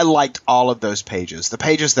 I liked all of those pages. The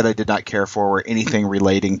pages that I did not care for were anything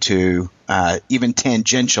relating to even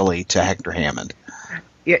tangentially to Hector Hammond.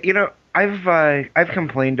 Yeah, you know, I've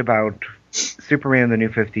complained about Superman the New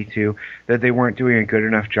 52 that they weren't doing a good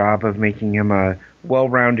enough job of making him a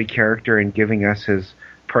well-rounded character and giving us his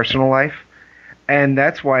personal life. And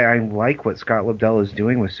that's why I like what Scott Lobdell is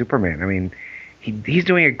doing with Superman. I mean, he's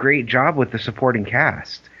doing a great job with the supporting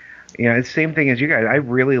cast. You know, it's the same thing as you guys. I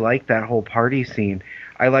really like that whole party scene.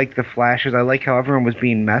 I like the flashes. I like how everyone was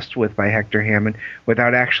being messed with by Hector Hammond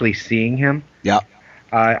without actually seeing him. Yeah.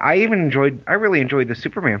 I really enjoyed the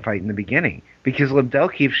Superman fight in the beginning because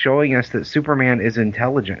Lobdell keeps showing us that Superman is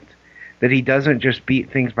intelligent, that he doesn't just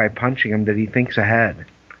beat things by punching them, that he thinks ahead.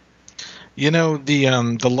 You know,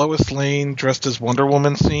 the Lois Lane dressed as Wonder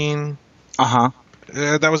Woman scene.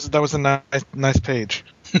 That was a nice page.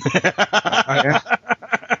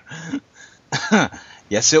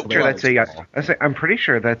 Yes, it was. I'm pretty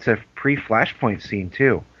sure that's a pre-Flashpoint scene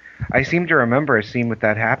too. I seem to remember a scene with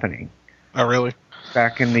that happening. Oh, really?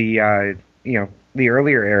 Back in the the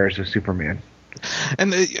earlier eras of Superman.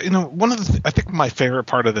 And one of I think my favorite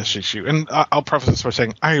part of this issue, and I'll preface this by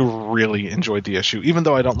saying I really enjoyed the issue, even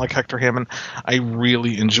though I don't like Hector Hammond. I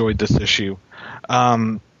really enjoyed this issue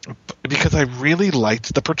because I really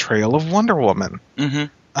liked the portrayal of Wonder Woman. Mm-hmm.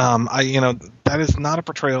 That is not a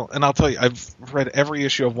portrayal, and I'll tell you, I've read every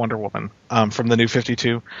issue of Wonder Woman from the New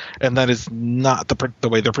 52, and that is not the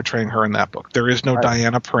way they're portraying her in that book. There is no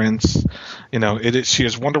Diana Prince. You know, she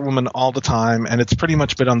is Wonder Woman all the time, and it's pretty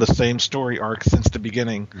much been on the same story arc since the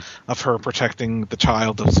beginning of her protecting the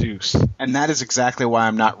child of Zeus. And that is exactly why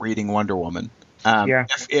I'm not reading Wonder Woman.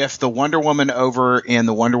 If the Wonder Woman over in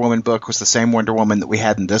the Wonder Woman book was the same Wonder Woman that we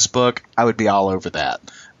had in this book, I would be all over that.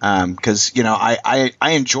 Because I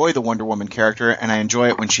enjoy the Wonder Woman character, and I enjoy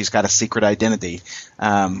it when she's got a secret identity,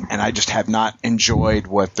 and I just have not enjoyed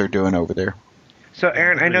what they're doing over there. So,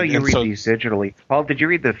 Aaron, I know you read these digitally. Paul, did you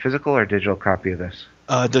read the physical or digital copy of this?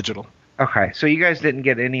 Digital. Okay, so you guys didn't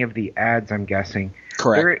get any of the ads, I'm guessing.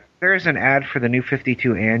 Correct. There is an ad for the New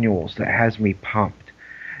 52 annuals that has me pumped.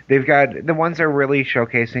 They've got the ones they're really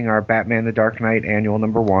showcasing are Batman the Dark Knight Annual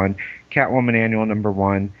 #1, Catwoman Annual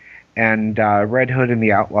 #1, and Red Hood and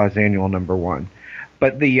the Outlaws Annual #1.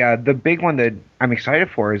 But the big one that I'm excited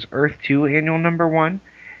for is Earth 2 Annual #1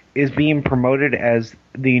 is being promoted as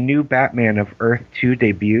the new Batman of Earth 2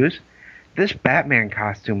 debuts. This Batman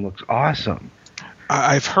costume looks awesome.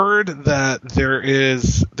 I've heard that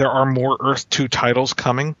there are more Earth 2 titles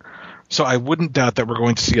coming, so I wouldn't doubt that we're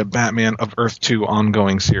going to see a Batman of Earth 2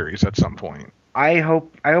 ongoing series at some point. I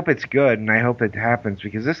hope it's good, and I hope it happens,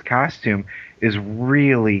 because this costume is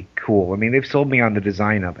really cool. I mean, they've sold me on the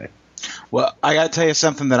design of it. Well, I got to tell you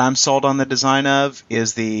something that I'm sold on the design of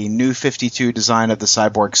is the New 52 design of the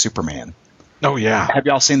Cyborg Superman. Oh, yeah. Have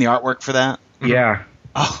y'all seen the artwork for that? Yeah.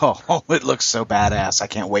 Oh, it looks so badass. I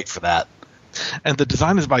can't wait for that. And the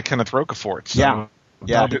design is by Kenneth Rocafort. So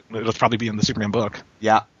yeah. It'll probably be in the Superman book.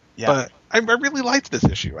 Yeah. But I really liked this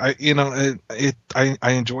issue. I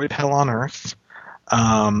enjoyed Hell on Earth.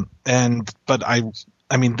 But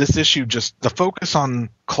I mean, this issue, just the focus on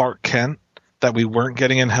Clark Kent that we weren't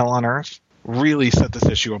getting in Hell on Earth really set this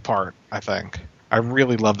issue apart, I think. I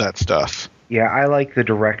really love that stuff. Yeah, I like the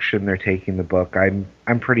direction they're taking the book. I'm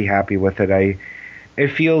pretty happy with it.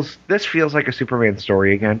 This feels like a Superman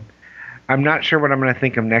story again. I'm not sure what I'm going to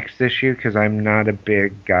think of next issue because I'm not a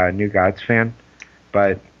big New Gods fan.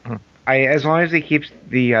 but as long as he keeps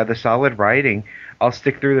the solid writing, I'll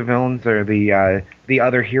stick through the villains or the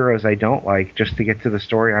other heroes I don't like just to get to the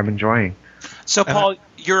story I'm enjoying. So, Paul,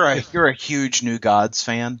 you're a huge New Gods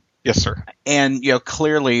fan. Yes, sir. And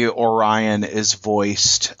clearly Orion is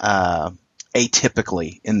voiced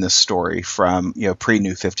atypically in this story from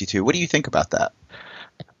pre-New 52. What do you think about that?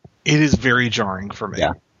 It is very jarring for me.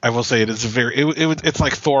 Yeah. I will say it is it's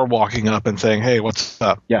like Thor walking up and saying, "Hey, what's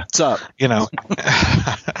up?" Yeah, what's up?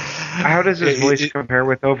 How does his voice compare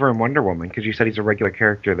with over in Wonder Woman? Because you said he's a regular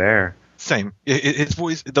character there. Same. His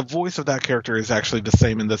voice, the voice of that character is actually the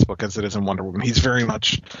same in this book as it is in Wonder Woman. He's very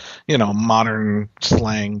much, modern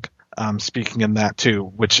slang, speaking in that too,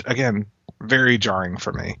 which again, very jarring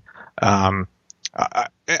for me. I'm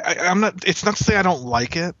not. It's not to say I don't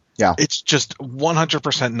like it. Yeah. It's just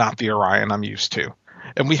 100% not the Orion I'm used to.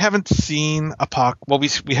 And we haven't seen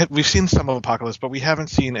we've seen some of Apocalypse, but we haven't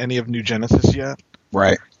seen any of New Genesis yet.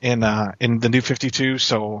 Right. In the New 52.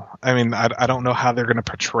 So, I mean, I don't know how they're going to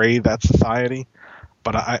portray that society,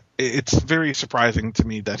 but it's very surprising to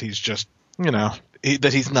me that he's just,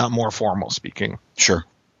 that he's not more formal speaking. Sure.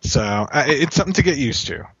 So it's something to get used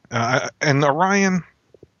to. And Orion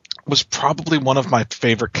was probably one of my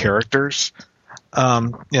favorite characters,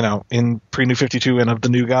 in pre-New 52 and of the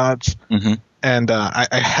New Gods. Mm-hmm. And I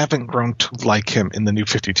haven't grown to like him in the New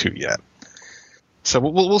 52 yet. So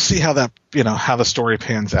we'll see how that how the story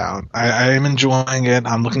pans out. I am enjoying it.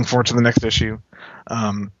 I'm looking forward to the next issue.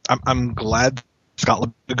 I'm glad Scott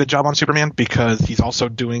did a good job on Superman because he's also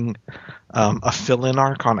doing a fill-in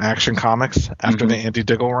arc on Action Comics after the Andy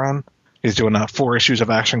Diggle run. He's doing 4 issues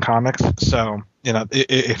of Action Comics. So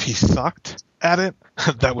if he sucked at it,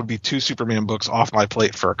 that would be 2 Superman books off my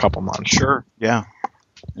plate for a couple months. Sure. Yeah.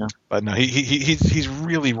 Yeah. But no, he's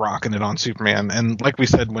really rocking it on Superman, and like we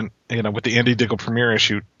said, when with the Andy Diggle premiere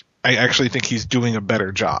issue, I actually think he's doing a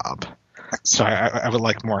better job. So I would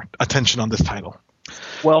like more attention on this title.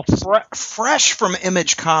 Well, fresh from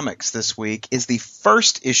Image Comics this week is the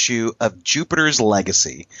first issue of Jupiter's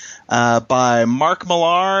Legacy by Mark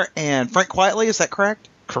Millar and Frank Quitely. Is that correct?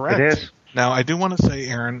 Correct. It is. Now, I do want to say,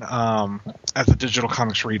 Aaron, as a digital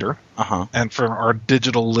comics reader, and for our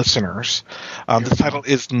digital listeners, the title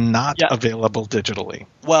is not available digitally.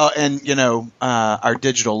 Well, and, our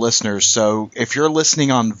digital listeners, so if you're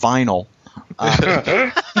listening on vinyl...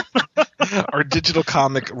 our digital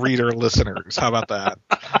comic reader listeners, how about that?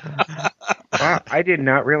 Wow, I did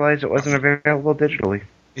not realize it wasn't available digitally.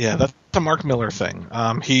 Yeah, that's a Mark Millar thing.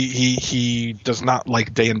 He does not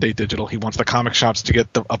like day-and-date digital. He wants the comic shops to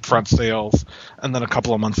get the upfront sales, and then a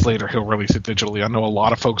couple of months later he'll release it digitally. I know a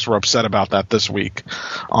lot of folks were upset about that this week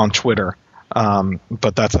on Twitter,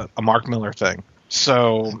 but that's a Mark Millar thing.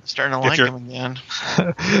 So starting to like him again.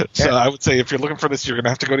 So I would say if you're looking for this, you're going to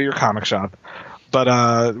have to go to your comic shop. But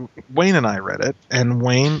Wayne and I read it, and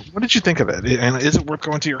Wayne, what did you think of it? And is it worth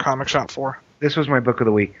going to your comic shop for? This was my book of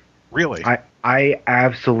the week. Really? I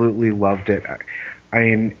absolutely loved it. I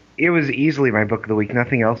mean, it was easily my book of the week.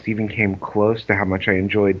 Nothing else even came close to how much I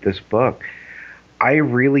enjoyed this book. I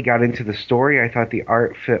really got into the story. I thought the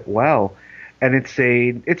art fit well. And it's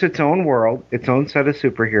its own world, its own set of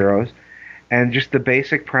superheroes. And just the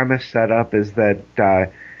basic premise set up is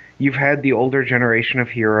that you've had the older generation of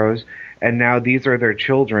heroes, and now these are their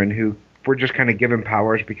children who were just kind of given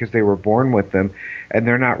powers because they were born with them, and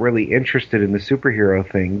they're not really interested in the superhero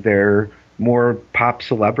thing. They're more pop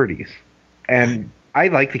celebrities. And I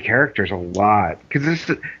like the characters a lot, because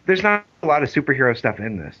there's not a lot of superhero stuff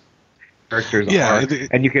in this. Characters are,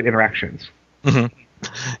 and you get interactions. Mm-hmm.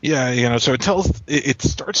 Yeah, so it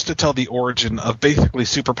starts to tell the origin of basically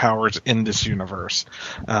superpowers in this universe.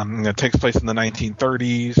 It takes place in the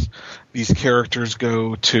 1930s. These characters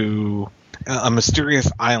go to a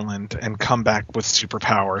mysterious island and come back with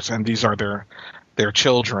superpowers, and these are their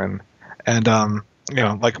children. And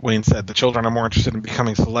like Wayne said, the children are more interested in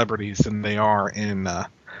becoming celebrities than they are in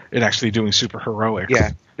actually doing super heroics.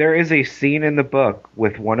 Yeah, there is a scene in the book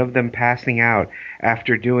with one of them passing out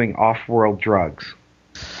after doing off-world drugs.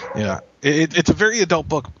 Yeah, it's a very adult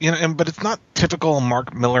book, but it's not typical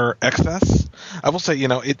Mark Millar excess. I will say,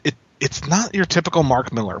 it's not your typical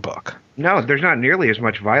Mark Millar book. No, there's not nearly as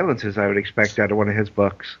much violence as I would expect out of one of his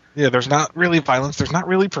books. Yeah, there's not really violence. There's not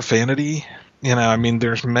really profanity.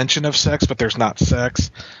 There's mention of sex, but there's not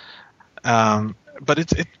sex. But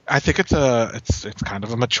I think it's kind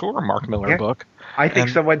of a mature Mark Millar book. I think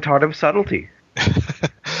someone taught him subtlety.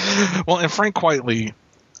 Well, and Frank Quitely,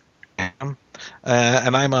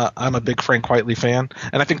 and I'm a big Frank Quitely fan,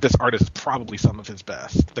 and I think this art is probably some of his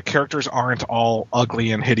best. The characters aren't all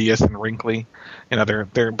ugly and hideous and wrinkly,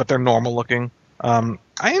 they're normal looking.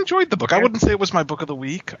 I enjoyed the book. I wouldn't say it was my book of the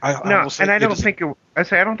week. I will say I don't think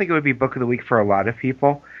it would be book of the week for a lot of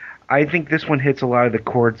people. I think this one hits a lot of the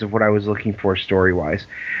chords of what I was looking for story-wise.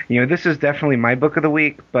 This is definitely my book of the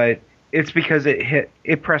week, but it's because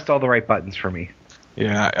it pressed all the right buttons for me.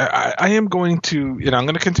 Yeah, I am going to, I'm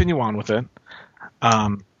going to continue on with it.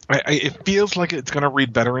 It feels like it's going to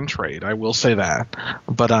read better in trade. I will say that,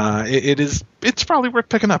 but it's probably worth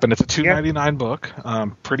picking up, and it's a $2.99 book.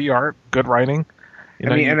 Pretty art, good writing.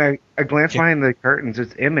 And a glance behind the curtains,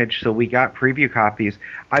 it's Image, so we got preview copies.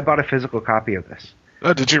 I bought a physical copy of this.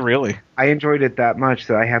 Oh, did you really? I enjoyed it that much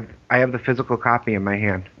that I have the physical copy in my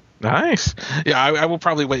hand. Nice. Yeah, I will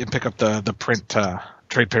probably wait and pick up the print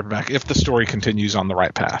trade paperback if the story continues on the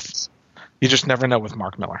right path. You just never know with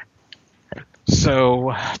Mark Miller.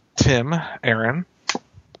 So, Tim, Aaron.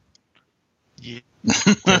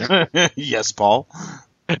 Yes, Paul.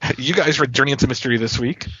 You guys read Journey into Mystery this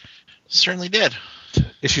week. Certainly did.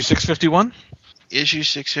 Issue 651? Issue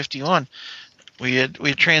 651. We had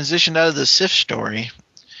transitioned out of the Sif story,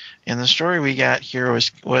 and the story we got here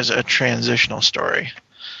was a transitional story.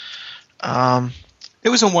 It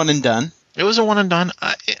was a one and done. It was a one and done.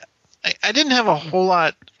 I didn't have a whole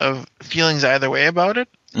lot of feelings either way about it.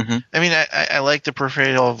 Mm-hmm. I mean, I like the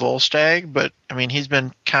portrayal of Volstagg, but I mean, he's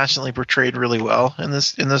been constantly portrayed really well in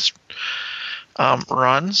this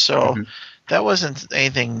run, so that wasn't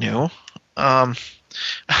anything new.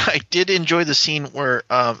 I did enjoy the scene where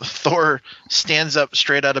Thor stands up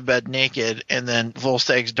straight out of bed naked, and then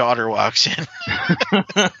Volstagg's daughter walks in,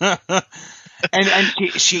 and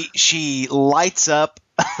she lights up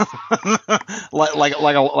like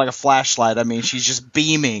a flashlight. I mean, she's just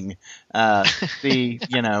beaming. I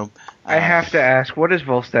have to ask, what does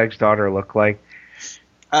Volstagg's daughter look like?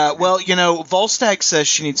 Well, Volstagg says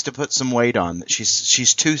she needs to put some weight on.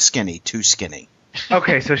 She's too skinny.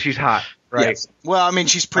 Okay, so she's hot, right? Yes. Well, I mean,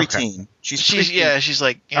 she's preteen. Okay. She's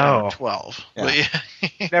like 12. Yeah.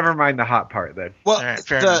 Never mind the hot part then. Well, right,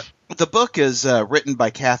 fair enough. The book is written by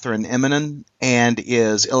Catherine Eminem and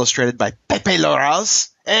is illustrated by Pepe Larraz.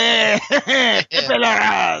 Pepe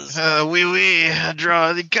Larraz. Oui,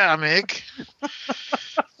 draw the comic.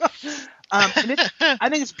 And I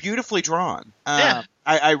think it's beautifully drawn. Yeah.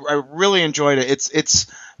 I really enjoyed it. It's.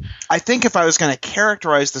 I think if I was going to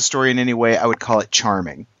characterize the story in any way, I would call it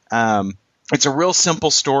charming. It's a real simple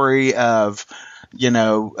story of,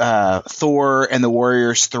 Thor and the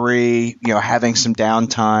Warriors 3, having some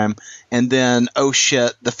downtime, and then oh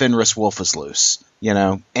shit, the Fenris Wolf is loose,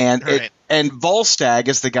 and right. and Volstagg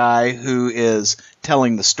is the guy who is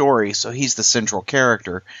telling the story, so he's the central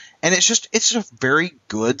character, and it's just a very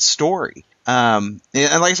good story. And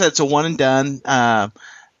like I said, it's a one and done.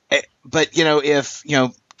 But if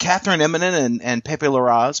Catherine Eminem and Pepe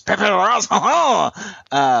Larraz,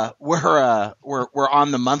 were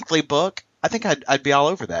on the monthly book, I think I'd be all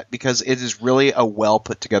over that because it is really a well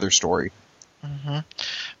put together story. Mm-hmm.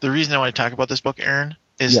 The reason I want to talk about this book, Aaron,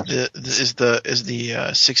 is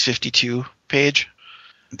the 652 page.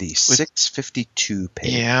 The 652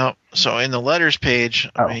 page. Yeah. So in the letters page,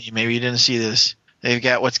 maybe you didn't see this. They've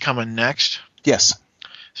got what's coming next. Yes.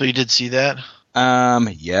 So you did see that?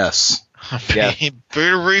 Yes. Yeah.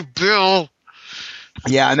 Better Bill.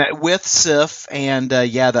 Yeah, and that with Sif, and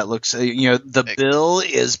that looks. The Bill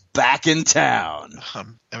is back in town.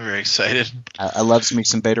 I'm very excited. I loves me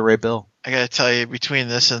some Beta Ray Bill. I gotta tell you, between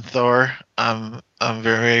this and Thor, I'm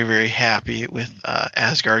very, very happy with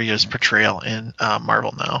Asgardia's portrayal in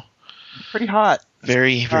Marvel now. Pretty hot.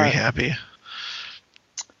 Very, very happy.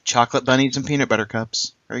 Chocolate bunnies and peanut butter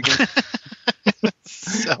cups. Very good.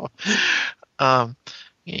 So I'm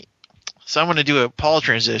going to do a Paul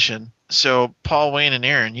transition. So Paul, Wayne, and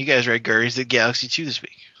Aaron, you guys read Guardians of the Galaxy 2 this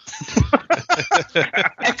week.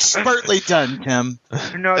 Expertly done, Tim.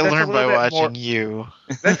 No, I learned by watching you.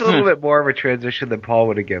 That's a little bit more of a transition than Paul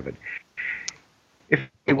would have given.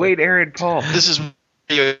 Wait, Aaron, Paul. This is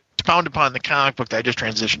expound upon the comic book that I just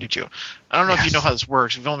transitioned you to. I don't know if you know how this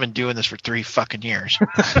works. We've only been doing this for 3 fucking years.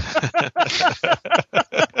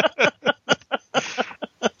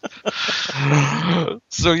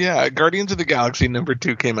 So yeah, Guardians of the Galaxy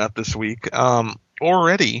 #2 came out this week.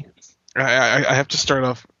 Already, I have to start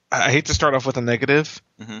off. I hate to start off with a negative.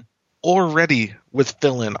 Mm-hmm. Already with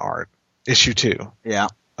fill-in art, issue 2. Yeah,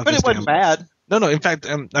 but it wasn't bad. No. In fact,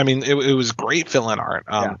 it was great fill-in art.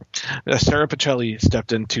 Sarah Pichelli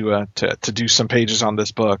stepped in to do some pages on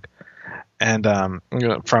this book, and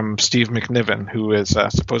from Steve McNiven, who is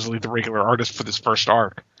supposedly the regular artist for this first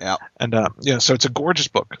arc. Yeah. And so it's a gorgeous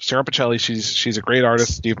book. Sarah Pichelli, she's a great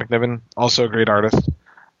artist. Steve McNiven, also a great artist.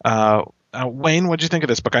 Wayne, what'd you think of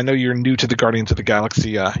this book? I know you're new to the Guardians of the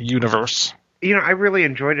Galaxy universe. I really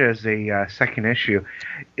enjoyed it as a second issue.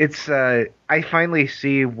 It's I finally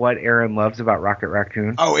see what Aaron loves about Rocket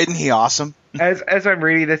Raccoon. Oh, isn't he awesome? As I'm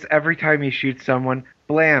reading this, every time he shoots someone,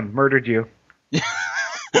 blam, murdered you.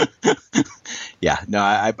 Yeah, no,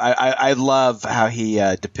 I love how he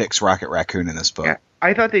depicts Rocket Raccoon in this book. Yeah,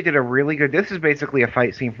 I thought they did a really good. This is basically a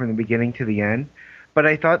fight scene from the beginning to the end, but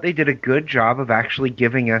I thought they did a good job of actually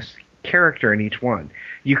giving us character in each one.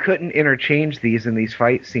 You couldn't interchange these in these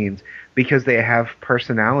fight scenes because they have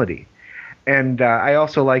personality. And I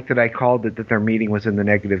also like that I called it that their meeting was in the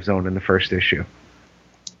negative zone in the first issue.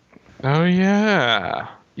 Oh yeah,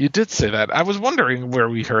 you did say that. I was wondering where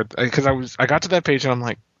we heard, because I got to that page and I'm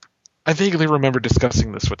like, I vaguely remember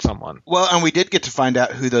discussing this with someone. Well, and we did get to find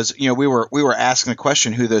out who those. We were asking the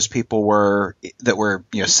question who those people were that were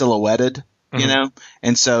silhouetted. Mm-hmm.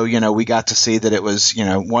 And so we got to see that it was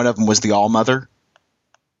one of them was the All Mother.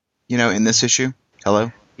 In this issue.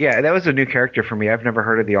 Hello. Yeah, that was a new character for me. I've never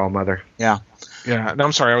heard of the All Mother. Yeah. Yeah, no,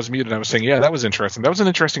 I'm sorry, I was muted. I was saying, yeah, that was interesting. That was an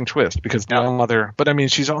interesting twist because the All Mother, but I mean,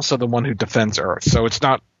 she's also the one who defends Earth, so it's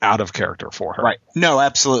not out of character for her. Right. No,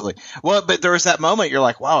 absolutely. Well, but there was that moment you're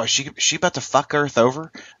like, wow, is she about to fuck Earth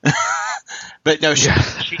over? But no,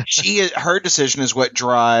 her decision is what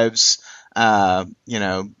drives,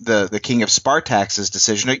 the King of Spartax's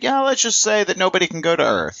decision. Yeah, let's just say that nobody can go to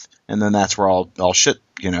Earth, and then that's where all shit,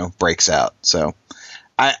 breaks out. So,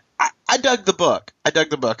 I dug the book.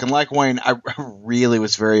 And like Wayne, I really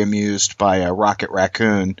was very amused by Rocket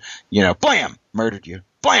Raccoon. Blam, murdered you.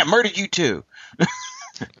 Blam, murdered you too.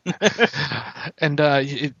 And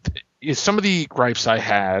some of the gripes I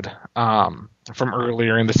had from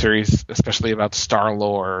earlier in the series, especially about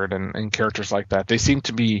Star-Lord and characters like that, they seem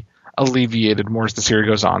to be alleviated more as the series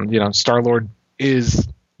goes on. Star-Lord is,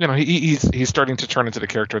 he's starting to turn into the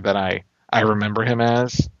character that I remember him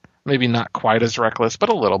as. Maybe not quite as reckless, but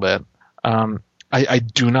a little bit. I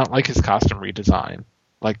do not like his costume redesign,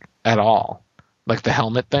 like, at all. Like the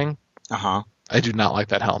helmet thing. Uh-huh. I do not like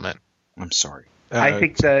that helmet. I'm sorry. I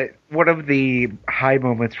think that one of the high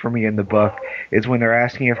moments for me in the book is when they're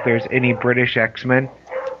asking if there's any British X-Men,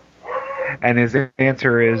 and his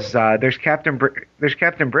answer is there's Captain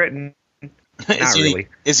Britain. Not really.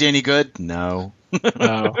 Is he any good? No.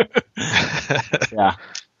 No. Yeah.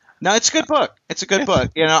 No, it's a good book. It's a good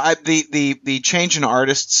book. The change in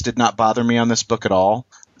artists did not bother me on this book at all.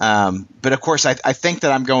 But of course, I think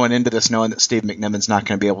that I'm going into this knowing that Steve McNiven's not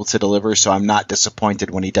going to be able to deliver, so I'm not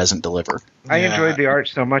disappointed when he doesn't deliver. I enjoyed the art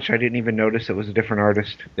so much I didn't even notice it was a different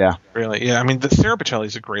artist. Yeah. Really? Yeah, I mean, Sarah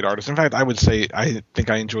Pacelli's a great artist. In fact, I would say I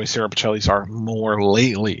think I enjoy Sarah Pacelli's art more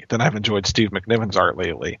lately than I've enjoyed Steve McNiven's art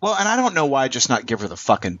lately. Well, and I don't know why just not give her the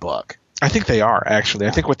fucking book. I think they are, actually.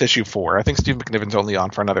 I think with issue 4. I think Steve McNiven's only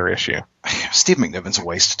on for another issue. Steve McNiven's a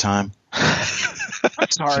waste of time.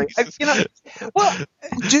 I'm sorry.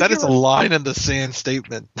 That is a line in the sand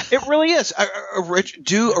statement. It really is.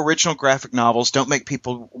 Do original graphic novels. Don't make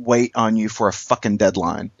people wait on you for a fucking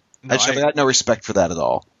deadline. No, I got no respect for that at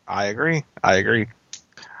all. I agree.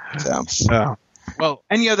 So. Well,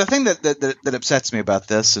 and the thing that upsets me about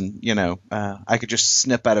this, and I could just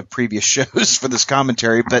snip out of previous shows for this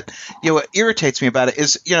commentary, but what irritates me about it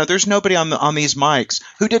is there's nobody on these mics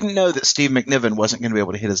who didn't know that Steve McNiven wasn't going to be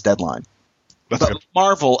able to hit his deadline. But good.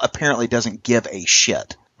 Marvel apparently doesn't give a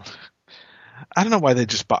shit. I don't know why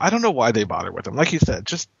I don't know why they bother with him. Like you said,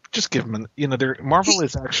 just give him Marvel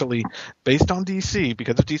is actually based on DC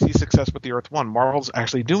because of DC's success with the Earth One. Marvel's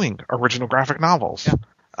actually doing original graphic novels.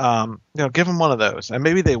 Yeah. Give him one of those, and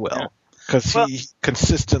maybe they will, because he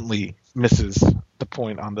consistently misses the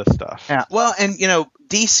point on this stuff. Yeah. Well, and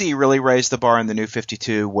DC really raised the bar in the New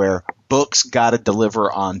 52, where books got to deliver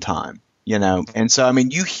on time. And so I mean,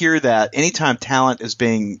 you hear that anytime talent is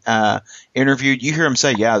being interviewed, you hear them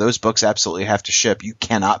say, "Yeah, those books absolutely have to ship. You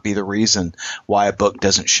cannot be the reason why a book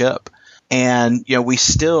doesn't ship." And we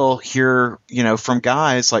still hear from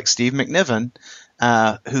guys like Steve McNiven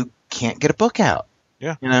who can't get a book out.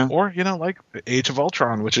 Yeah. Or, like Age of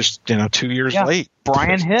Ultron, which is, 2 years late.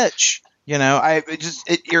 Brian Hitch.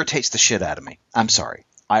 It irritates the shit out of me. I'm sorry.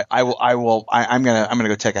 I'm gonna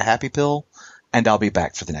go take a happy pill, and I'll be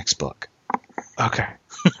back for the next book. Okay.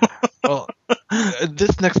 Well,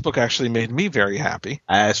 this next book actually made me very happy.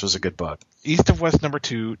 This was a good book. East of West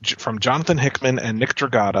 #2 from Jonathan Hickman and Nick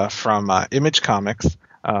Dragata from Image Comics.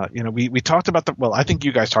 We talked about I think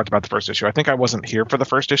you guys talked about the first issue. I think I wasn't here for the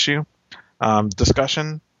first issue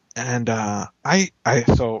discussion, and I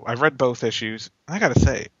read both issues. I gotta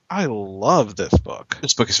say, I love this book.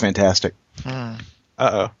 This book is fantastic.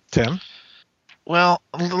 Tim? Well,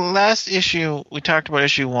 the last issue we talked about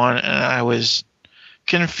issue 1, and I was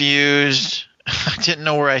confused. I didn't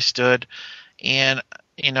know where I stood, And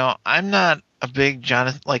I'm not a big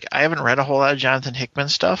Jonathan. Like, I haven't read a whole lot of Jonathan Hickman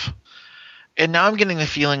stuff, and now I'm getting the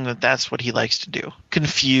feeling that that's what he likes to do: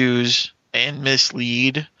 confuse and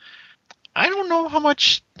mislead. I don't know how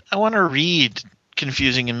much I want to read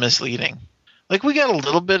confusing and misleading. Like, we got a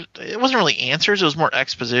little bit. It wasn't really answers; it was more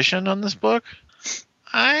exposition on this book.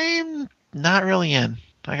 I'm not really in.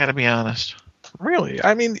 I got to be honest. Really?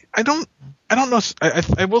 I mean, I don't know.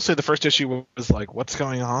 I will say the first issue was like, what's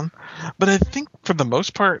going on? But I think for the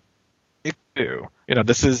most part, it do.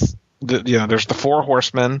 This is there's the four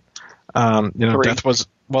horsemen. Three. Death was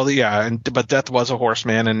but Death was a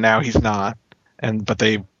horseman, and now he's not. But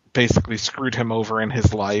they basically screwed him over in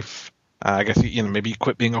his life. I guess maybe he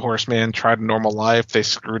quit being a horseman, tried a normal life. They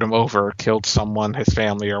screwed him over, killed someone, his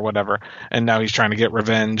family or whatever, and now he's trying to get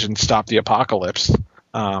revenge and stop the apocalypse.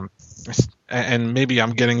 And maybe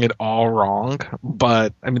I'm getting it all wrong,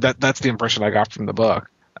 but I mean that's the impression I got from the book.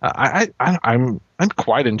 I'm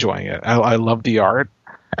quite enjoying it. I love the art.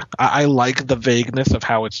 I like the vagueness of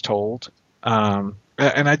how it's told. And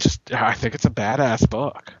I think it's a badass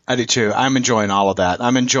book. I do too. I'm enjoying all of that.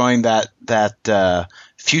 I'm enjoying that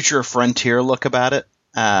future frontier look about it.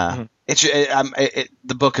 The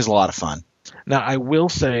book is a lot of fun. Now, I will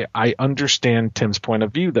say I understand Tim's point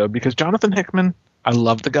of view, though, because Jonathan Hickman, I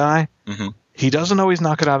love the guy. Mm-hmm. He doesn't always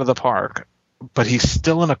knock it out of the park, but he's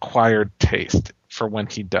still an acquired taste for when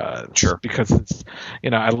he does. Sure. Because it's,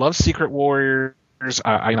 I love Secret Warriors.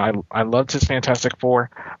 I loved his Fantastic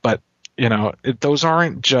Four, but those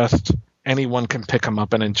aren't just anyone can pick them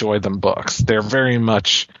up and enjoy them books. They're very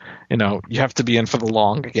much, you have to be in for the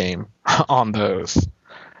long game on those,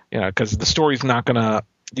 because the story's not gonna.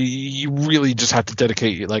 You really just have to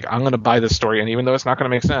dedicate. Like, I'm gonna buy this story, and even though it's not gonna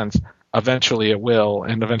make sense, eventually it will,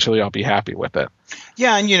 and eventually I'll be happy with it.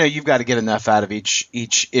 Yeah, and you've got to get enough out of each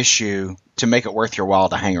issue to make it worth your while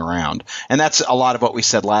to hang around. And that's a lot of what we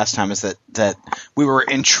said last time, is that we were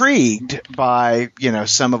intrigued by,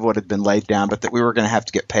 some of what had been laid down, but that we were going to have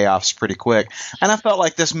to get payoffs pretty quick. And I felt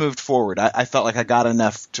like this moved forward. I felt like I got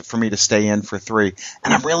enough for me to stay in for 3,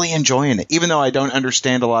 and I'm really enjoying it. Even though I don't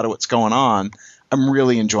understand a lot of what's going on, I'm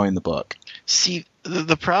really enjoying the book. See,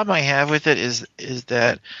 the problem I have with it is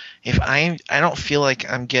that if I don't feel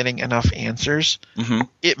like I'm getting enough answers, mm-hmm.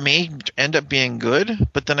 it may end up being good,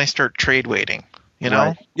 but then I start trade waiting,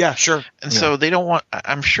 Right. Yeah, sure. And so they don't want.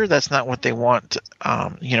 I'm sure that's not what they want,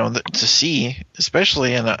 to see,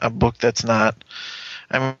 especially in a book that's not.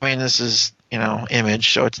 I mean, this is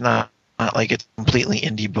Image, so it's not like it's a completely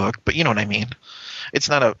indie book, but you know what I mean. It's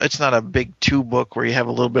not a big 2 book where you have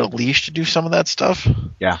a little bit of leash to do some of that stuff.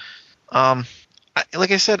 Yeah.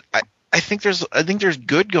 Like I said, I think there's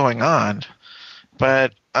good going on,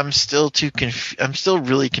 but I'm still I'm still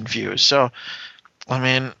really confused. So, I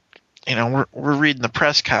mean, we're reading the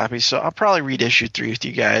press copy, so I'll probably read issue 3 with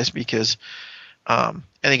you guys because I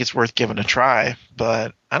think it's worth giving a try.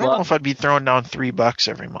 But I don't know if I'd be throwing down $3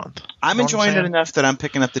 every month. I'm enjoying it enough that I'm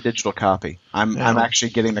picking up the digital copy. I'm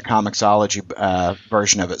actually getting the Comixology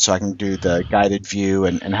version of it, so I can do the guided view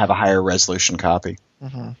and have a higher resolution copy.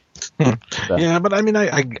 Mm-hmm. Yeah, but I mean,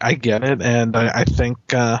 I get it, and I think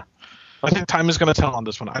time is going to tell on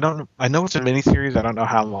this one. I know it's a miniseries. I don't know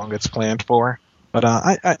how long it's planned for, but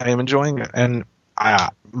I am enjoying it, and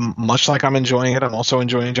much like I'm enjoying it, I'm also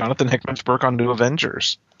enjoying Jonathan Hickman's work on New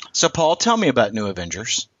Avengers. So, Paul, tell me about New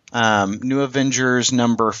Avengers. New Avengers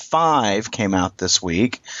number 5 came out this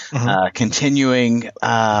week, continuing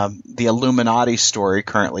the Illuminati story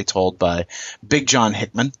currently told by Big John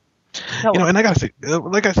Hickman. And I gotta say,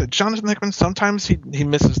 like I said, Jonathan Hickman, sometimes he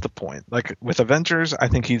misses the point. Like with Avengers, I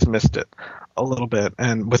think he's missed it a little bit.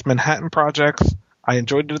 And with Manhattan Projects, I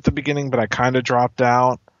enjoyed it at the beginning, but I kind of dropped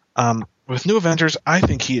out. With New Avengers, I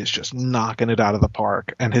think he is just knocking it out of the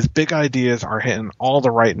park, and his big ideas are hitting all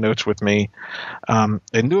the right notes with me. In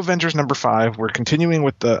New Avengers number 5, we're continuing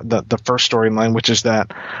with the first storyline, which is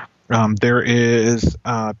that there is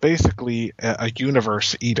basically a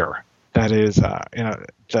universe eater. That is,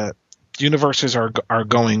 that universes are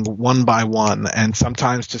going one by one, and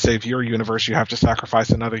sometimes to save your universe, you have to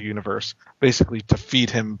sacrifice another universe, basically to feed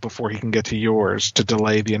him before he can get to yours, to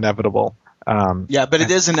delay the inevitable. Yeah, but it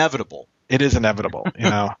is inevitable. It is inevitable,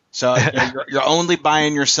 So you're only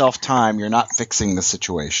buying yourself time. You're not fixing the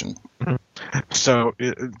situation. So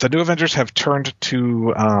the New Avengers have turned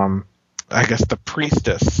to, I guess, the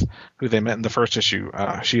priestess who they met in the first issue.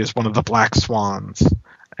 She is one of the Black Swans.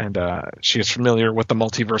 And she is familiar with the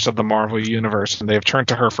multiverse of the Marvel Universe, and they have turned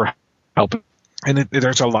to her for help. And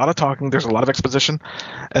there's a lot of talking, there's a lot of exposition,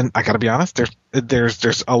 and I got to be honest,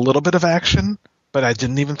 there's a little bit of action, but I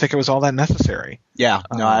didn't even think it was all that necessary. Yeah,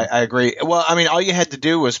 no, I agree. Well, I mean, all you had to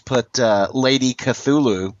do was put Lady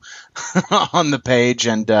Cthulhu on the page,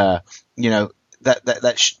 and that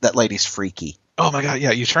lady's freaky. Oh my god,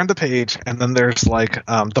 yeah, you turn the page, and then there's like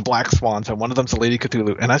the Black Swans, and one of them's a Lady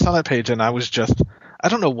Cthulhu. And I saw that page, and I was just, I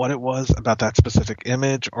don't know what it was about that specific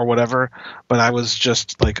image or whatever, but I was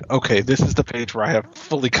just like, okay, this is the page where I have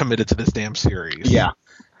fully committed to this damn series. Yeah.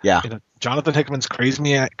 Jonathan Hickman's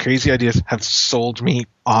crazy ideas have sold me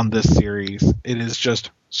on this series. It is just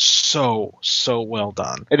so well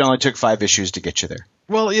done. It only took 5 issues to get you there.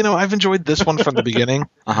 Well, I've enjoyed this one from the beginning.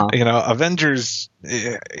 Uh-huh. Avengers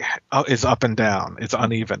is up and down. It's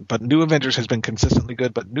uneven. But New Avengers has been consistently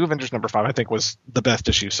good. But New Avengers number 5, I think, was the best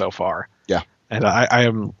issue so far. Yeah. And I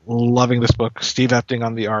am loving this book. Steve Epting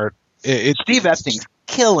on the art. Steve Epting's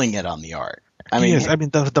killing it on the art.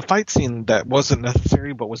 The fight scene that wasn't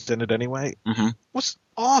necessary but was in it anyway was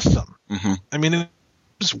awesome. Mm-hmm. I mean, it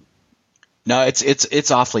was... No,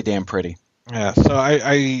 it's awfully damn pretty. Yeah, so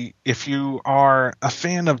I if you are a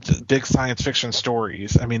fan of the big science fiction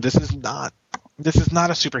stories, I mean, this is not a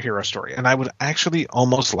superhero story, and I would actually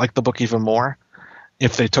almost like the book even more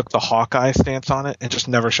if they took the Hawkeye stance on it and just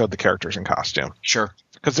never showed the characters in costume. Sure.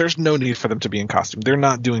 Because there's no need for them to be in costume. They're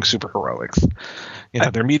not doing super heroics.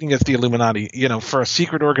 They're meeting as the Illuminati. For a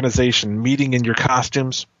secret organization, meeting in your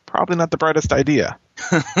costumes, probably not the brightest idea.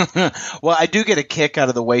 Well, I do get a kick out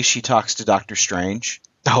of the way she talks to Doctor Strange.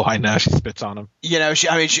 Oh, I know. She spits on him.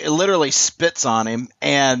 She literally spits on him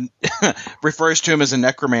and refers to him as a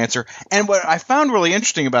necromancer. And what I found really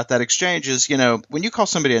interesting about that exchange is, when you call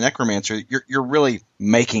somebody a necromancer, you're really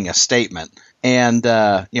making a statement. And,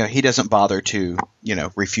 he doesn't bother to,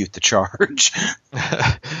 refute the charge.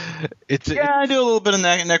 I do a little bit of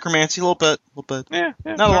necromancy, a little bit. Yeah,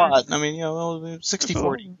 not a lot. I mean,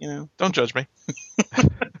 60-40, Don't judge me.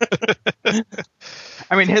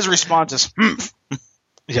 I mean, his response is,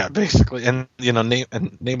 Yeah, basically. And,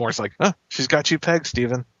 Namor's like, she's got you pegged,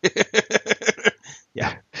 Steven.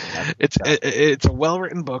 Yeah. It's a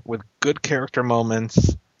well-written book with good character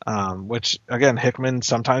moments, which, again, Hickman,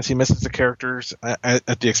 sometimes he misses the characters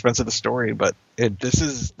at the expense of the story, but this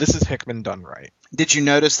is Hickman done right. Did you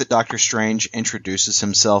notice that Doctor Strange introduces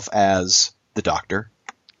himself as the Doctor?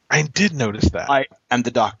 I did notice that. I am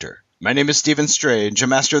the Doctor. My name is Stephen Strange, a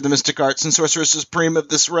master of the mystic arts and sorcerer supreme of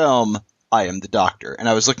this realm. I am the Doctor. And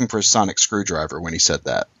I was looking for a sonic screwdriver when he said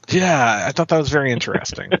that. Yeah, I thought that was very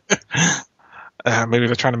interesting. Maybe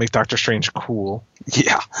they're trying to make Doctor Strange cool.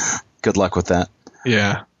 Yeah. Good luck with that.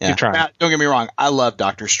 Yeah. Keep trying. Now, don't get me wrong. I love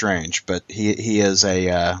Doctor Strange, but he is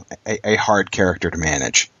a hard character to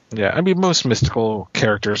manage. Yeah, I mean, most mystical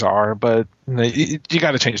characters are, but you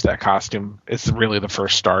got to change that costume. It's really the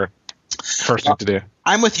first thing to do.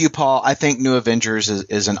 I'm with you, Paul. I think New Avengers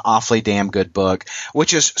is an awfully damn good book,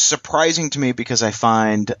 which is surprising to me because I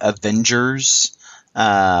find Avengers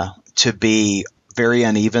to be very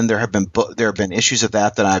uneven. There have been issues of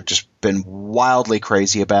that I've just been wildly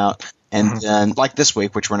crazy about. And then, like this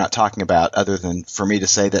week, which we're not talking about, other than for me to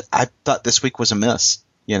say that I thought this week was a miss,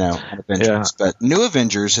 on Avengers. Yeah. But New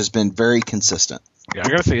Avengers has been very consistent. Yeah, I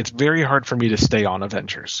gotta say, it's very hard for me to stay on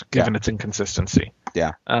Avengers, given its inconsistency.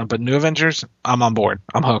 Yeah. But New Avengers, I'm on board.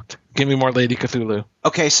 I'm hooked. Give me more Lady Cthulhu.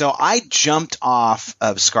 Okay, so I jumped off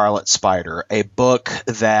of Scarlet Spider, a book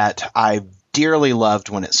that I dearly loved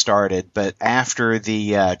when it started, but after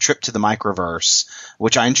the trip to the microverse,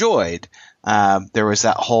 which I enjoyed, there was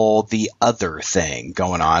that whole The Other thing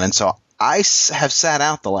going on. And so I have sat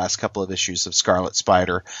out the last couple of issues of Scarlet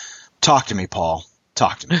Spider. Talk to me, Paul.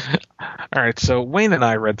 Talk to me. All right, so Wayne and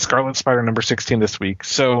I read Scarlet Spider number 16 this week.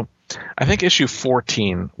 So I think issue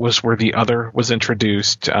 14 was where The Other was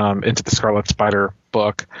introduced into the Scarlet Spider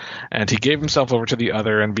book, and he gave himself over to The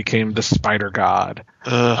Other and became the Spider God,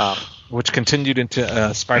 which continued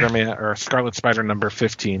into Spider-Man or Scarlet Spider number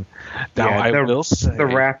 15. Now, I will say the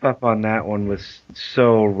wrap-up on that one was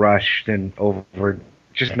so rushed and over,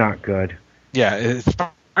 just not good. Yeah,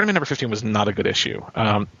 Spider-Man number 15 was not a good issue.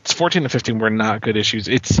 14 and 15 were not good issues.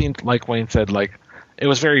 It seemed, like Wayne said, like it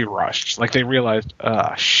was very rushed. Like they realized,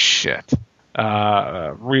 shit,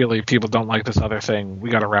 really, people don't like this other thing. We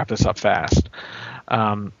got to wrap this up fast.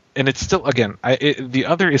 And it's still, again, The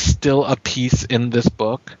Other is still a piece in this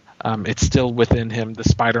book. It's still within him. The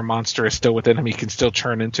spider monster is still within him. He can still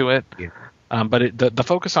churn into it. Yeah. But the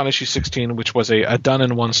focus on issue 16, which was a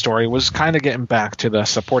done-in-one story, was kind of getting back to the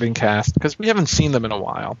supporting cast because we haven't seen them in a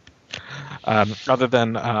while, other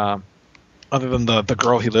than the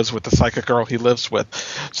girl he lives with, the psychic girl he lives with.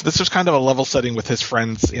 So this was kind of a level setting with his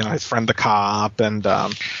friends, his friend the cop, and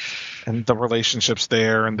the relationships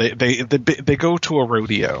there. And they go to a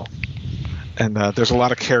rodeo, and there's a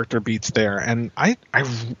lot of character beats there, and I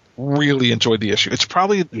really enjoyed the issue. It's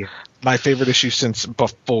probably my favorite issue since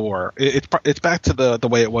before. It's back to the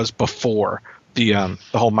way it was before the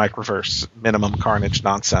whole Microverse Minimum Carnage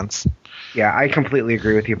nonsense. Yeah, I completely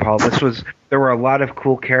agree with you, Paul. There were a lot of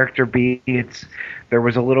cool character beats. There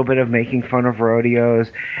was a little bit of making fun of rodeos,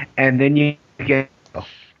 and then you get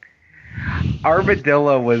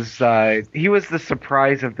Armadillo was he was the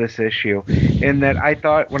surprise of this issue, in that I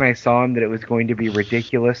thought when I saw him that it was going to be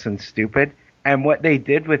ridiculous and stupid, and what they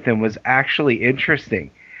did with him was actually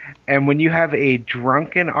interesting. And when you have a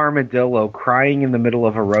drunken armadillo crying in the middle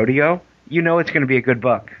of a rodeo, you know it's going to be a good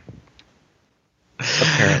book.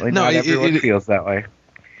 Apparently, not everyone feels that way.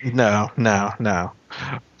 No.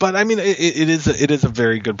 But I mean, it is a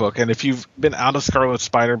very good book, and if you've been out of Scarlet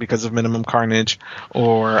Spider because of Minimum Carnage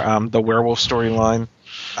or the werewolf storyline,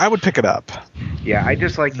 I would pick it up. Yeah, I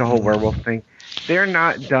just like the whole werewolf thing. They're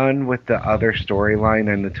not done with the other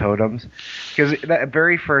storyline and the totems, because that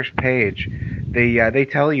very first page, they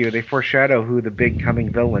tell you, they foreshadow who the big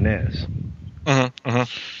coming villain is.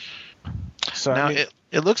 So now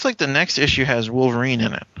it looks like the next issue has Wolverine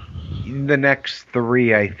in it. The next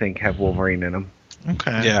 3, I think, have Wolverine in them.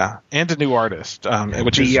 Okay. Yeah, and a new artist,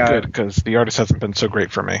 which is good because the artist hasn't been so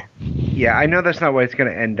great for me. Yeah, I know that's not what it's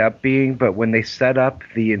going to end up being, but when they set up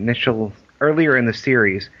the earlier in the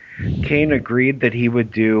series, Kane agreed that he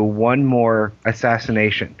would do one more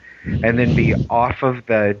assassination and then be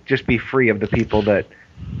just be free of the people that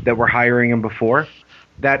were hiring him before.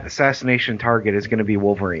 That assassination target is going to be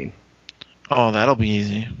Wolverine. Oh, that'll be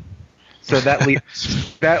easy. So that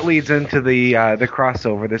leads into the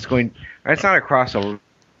crossover. That's going. It's not a crossover.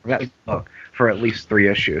 That for at least 3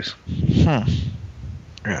 issues. Yeah.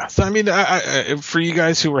 So I mean, for you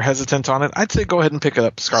guys who were hesitant on it, I'd say go ahead and pick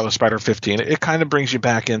up Scarlet Spider 15. It kind of brings you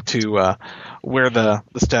back into where the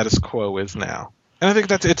status quo is now. And I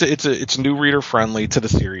think it's new reader friendly to the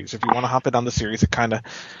series. If you want to hop in on the series, it kind of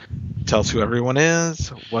tells who everyone is,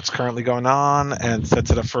 what's currently going on, and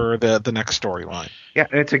sets it up for the next storyline. Yeah,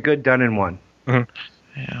 and it's a good done in one.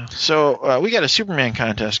 Yeah. So we got a Superman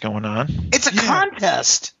contest going on. It's a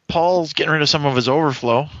contest. Paul's getting rid of some of his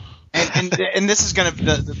overflow. And this is going to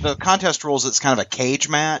the contest rules. It's kind of a cage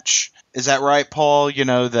match. Is that right, Paul? You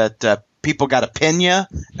know that people got to pin you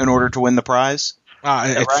in order to win the prize.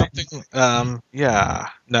 It's right? something. Yeah.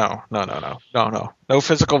 No. No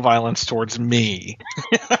physical violence towards me.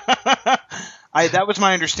 That was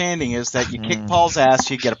my understanding. Is that you kick Paul's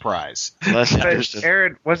ass, you get a prize.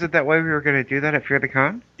 Aaron, was it that way we were going to do that at Fear the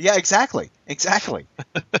Con? Yeah, exactly.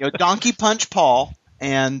 Donkey punch Paul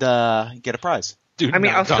and get a prize. Dude, I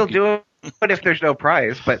mean, I'll still do it if there's no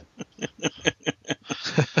prize, but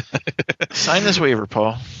sign this waiver,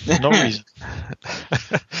 Paul. No reason.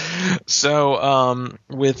 So,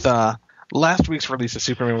 with last week's release of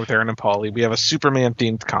Superman with Aaron and Paulie, we have a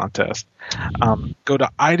Superman-themed contest. Go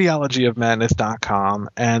to ideologyofmadness.com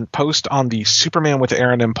and post on the Superman with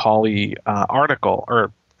Aaron and Paulie article,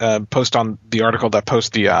 or post on the article that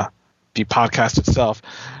posts the podcast itself.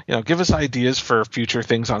 Give us ideas for future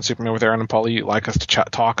things on Superman with Aaron and Paulie you'd like us to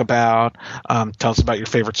talk about. Tell us about your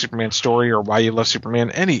favorite Superman story or why you love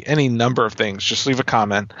Superman. Any number of things. Just leave a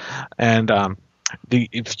comment, and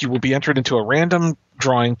you will be entered into a random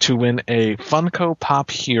drawing to win a Funko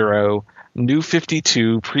Pop Hero New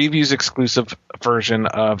 52 previews exclusive version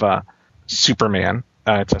of Superman.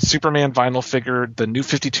 It's a Superman vinyl figure, the New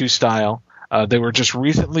 52 style. They were just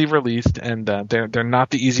recently released, and they're not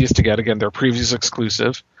the easiest to get. Again, they're previews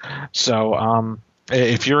exclusive. So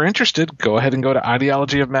if you're interested, go ahead and go to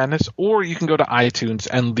Ideology of Madness, or you can go to iTunes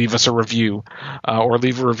and leave us a review, or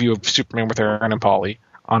leave a review of Superman with Aaron and Paulie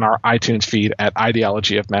on our iTunes feed at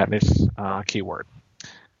Ideology of Madness keyword.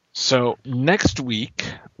 So next week,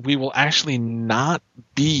 we will actually not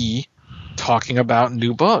be talking about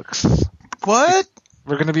new books. What?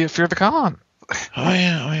 We're going to be at Fear the Con. Oh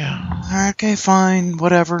yeah. Okay, fine,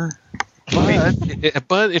 whatever.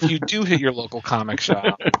 But if you do hit your local comic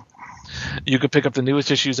shop, you could pick up the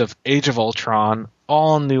newest issues of Age of Ultron,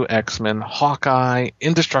 all new X-Men, Hawkeye,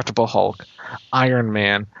 Indestructible Hulk, Iron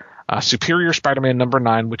Man, Superior Spider-Man number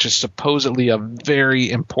 9, which is supposedly a very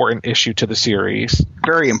important issue to the series.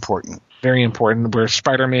 Very important, where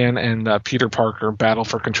Spider-Man and Peter Parker battle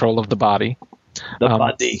for control of the body. The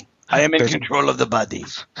body. I am in control of the body.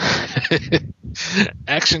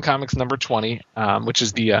 Action Comics number 20, which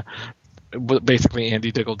is the basically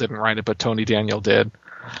Andy Diggle didn't write it, but Tony Daniel did.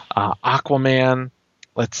 Aquaman.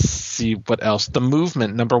 Let's see what else. The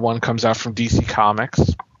Movement number 1 comes out from DC Comics.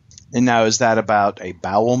 And now, is that about a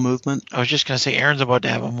bowel movement? I was just going to say Aaron's about to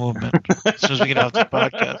have a movement as soon as we get off the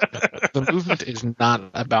podcast. The movement is not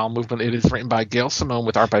a bowel movement. It is written by Gail Simone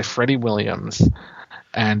with art by Freddie Williams,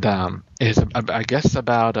 and is I guess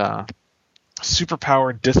about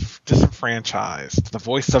superpowered disenfranchised, the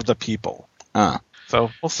voice of the people. So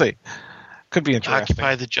we'll see. Could be interesting.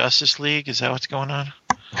 Occupy the Justice League? Is that what's going on?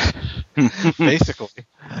 Basically.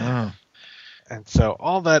 Oh. And so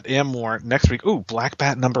all that and more next week. Ooh, Black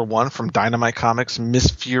Bat #1 from Dynamite Comics, Miss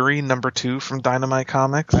Fury #2 from Dynamite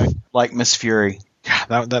Comics. I like Miss Fury.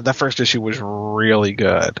 Yeah, that first issue was really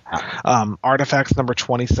good. Artifacts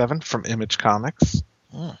 #27 from Image Comics.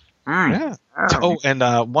 Yeah. Oh, and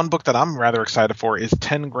one book that I'm rather excited for is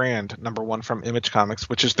 10 Grand #1 from Image Comics,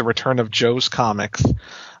 which is the return of Joe's Comics.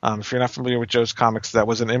 If you're not familiar with Joe's Comics, that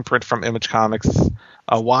was an imprint from Image Comics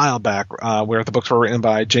a while back, where the books were written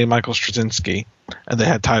by J. Michael Straczynski, and they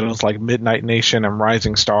had titles like Midnight Nation and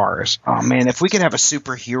Rising Stars. Oh man, if we could have a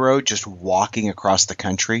superhero just walking across the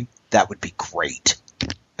country, that would be great.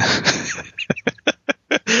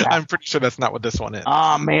 I'm pretty sure that's not what this one is.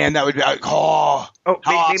 Oh man, that would be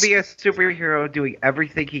maybe a superhero doing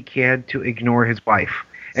everything he can to ignore his wife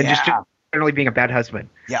and just generally being a bad husband.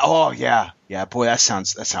 Yeah. Oh yeah. Yeah. Boy, that's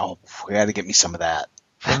how. We got to get me some of that.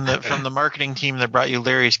 From the marketing team that brought you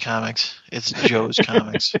Larry's Comics, it's Joe's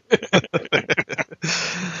Comics.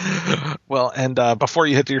 Well, and before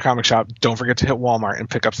you hit your comic shop, don't forget to hit Walmart and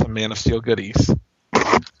pick up some Man of Steel goodies.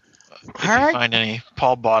 If you find any,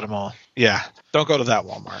 Paul bought them all. Yeah, don't go to that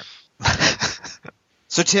Walmart.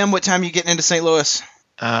 So, Tim, what time are you getting into St. Louis?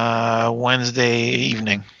 Wednesday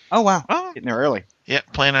evening. Oh, wow. Getting there early. Yeah,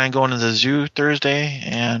 planning on going to the zoo Thursday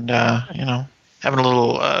and, having a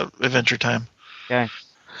little adventure time. Okay.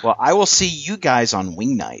 Well, I will see you guys on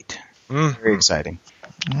Wing Night. Very exciting.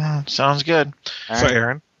 Sounds good. So,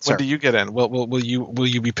 Aaron, when do you get in? Will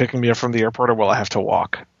you be picking me up from the airport, or will I have to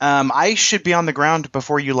walk? I should be on the ground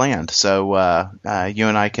before you land, so you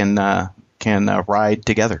and I can ride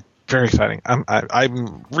together. Very exciting.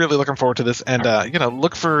 I'm really looking forward to this, and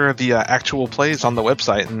look for the actual plays on the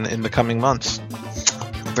website in the coming months.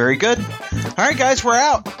 Very good. All right, guys, we're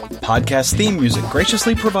out. Podcast theme music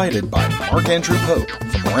graciously provided by Mark Andrew Pope.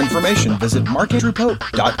 For more information, visit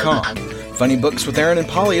markandrewpope.com. Funny Books with Aaron and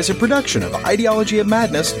Polly is a production of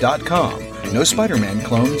ideologyofmadness.com. No Spider-Man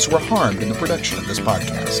clones were harmed in the production of this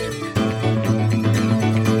podcast.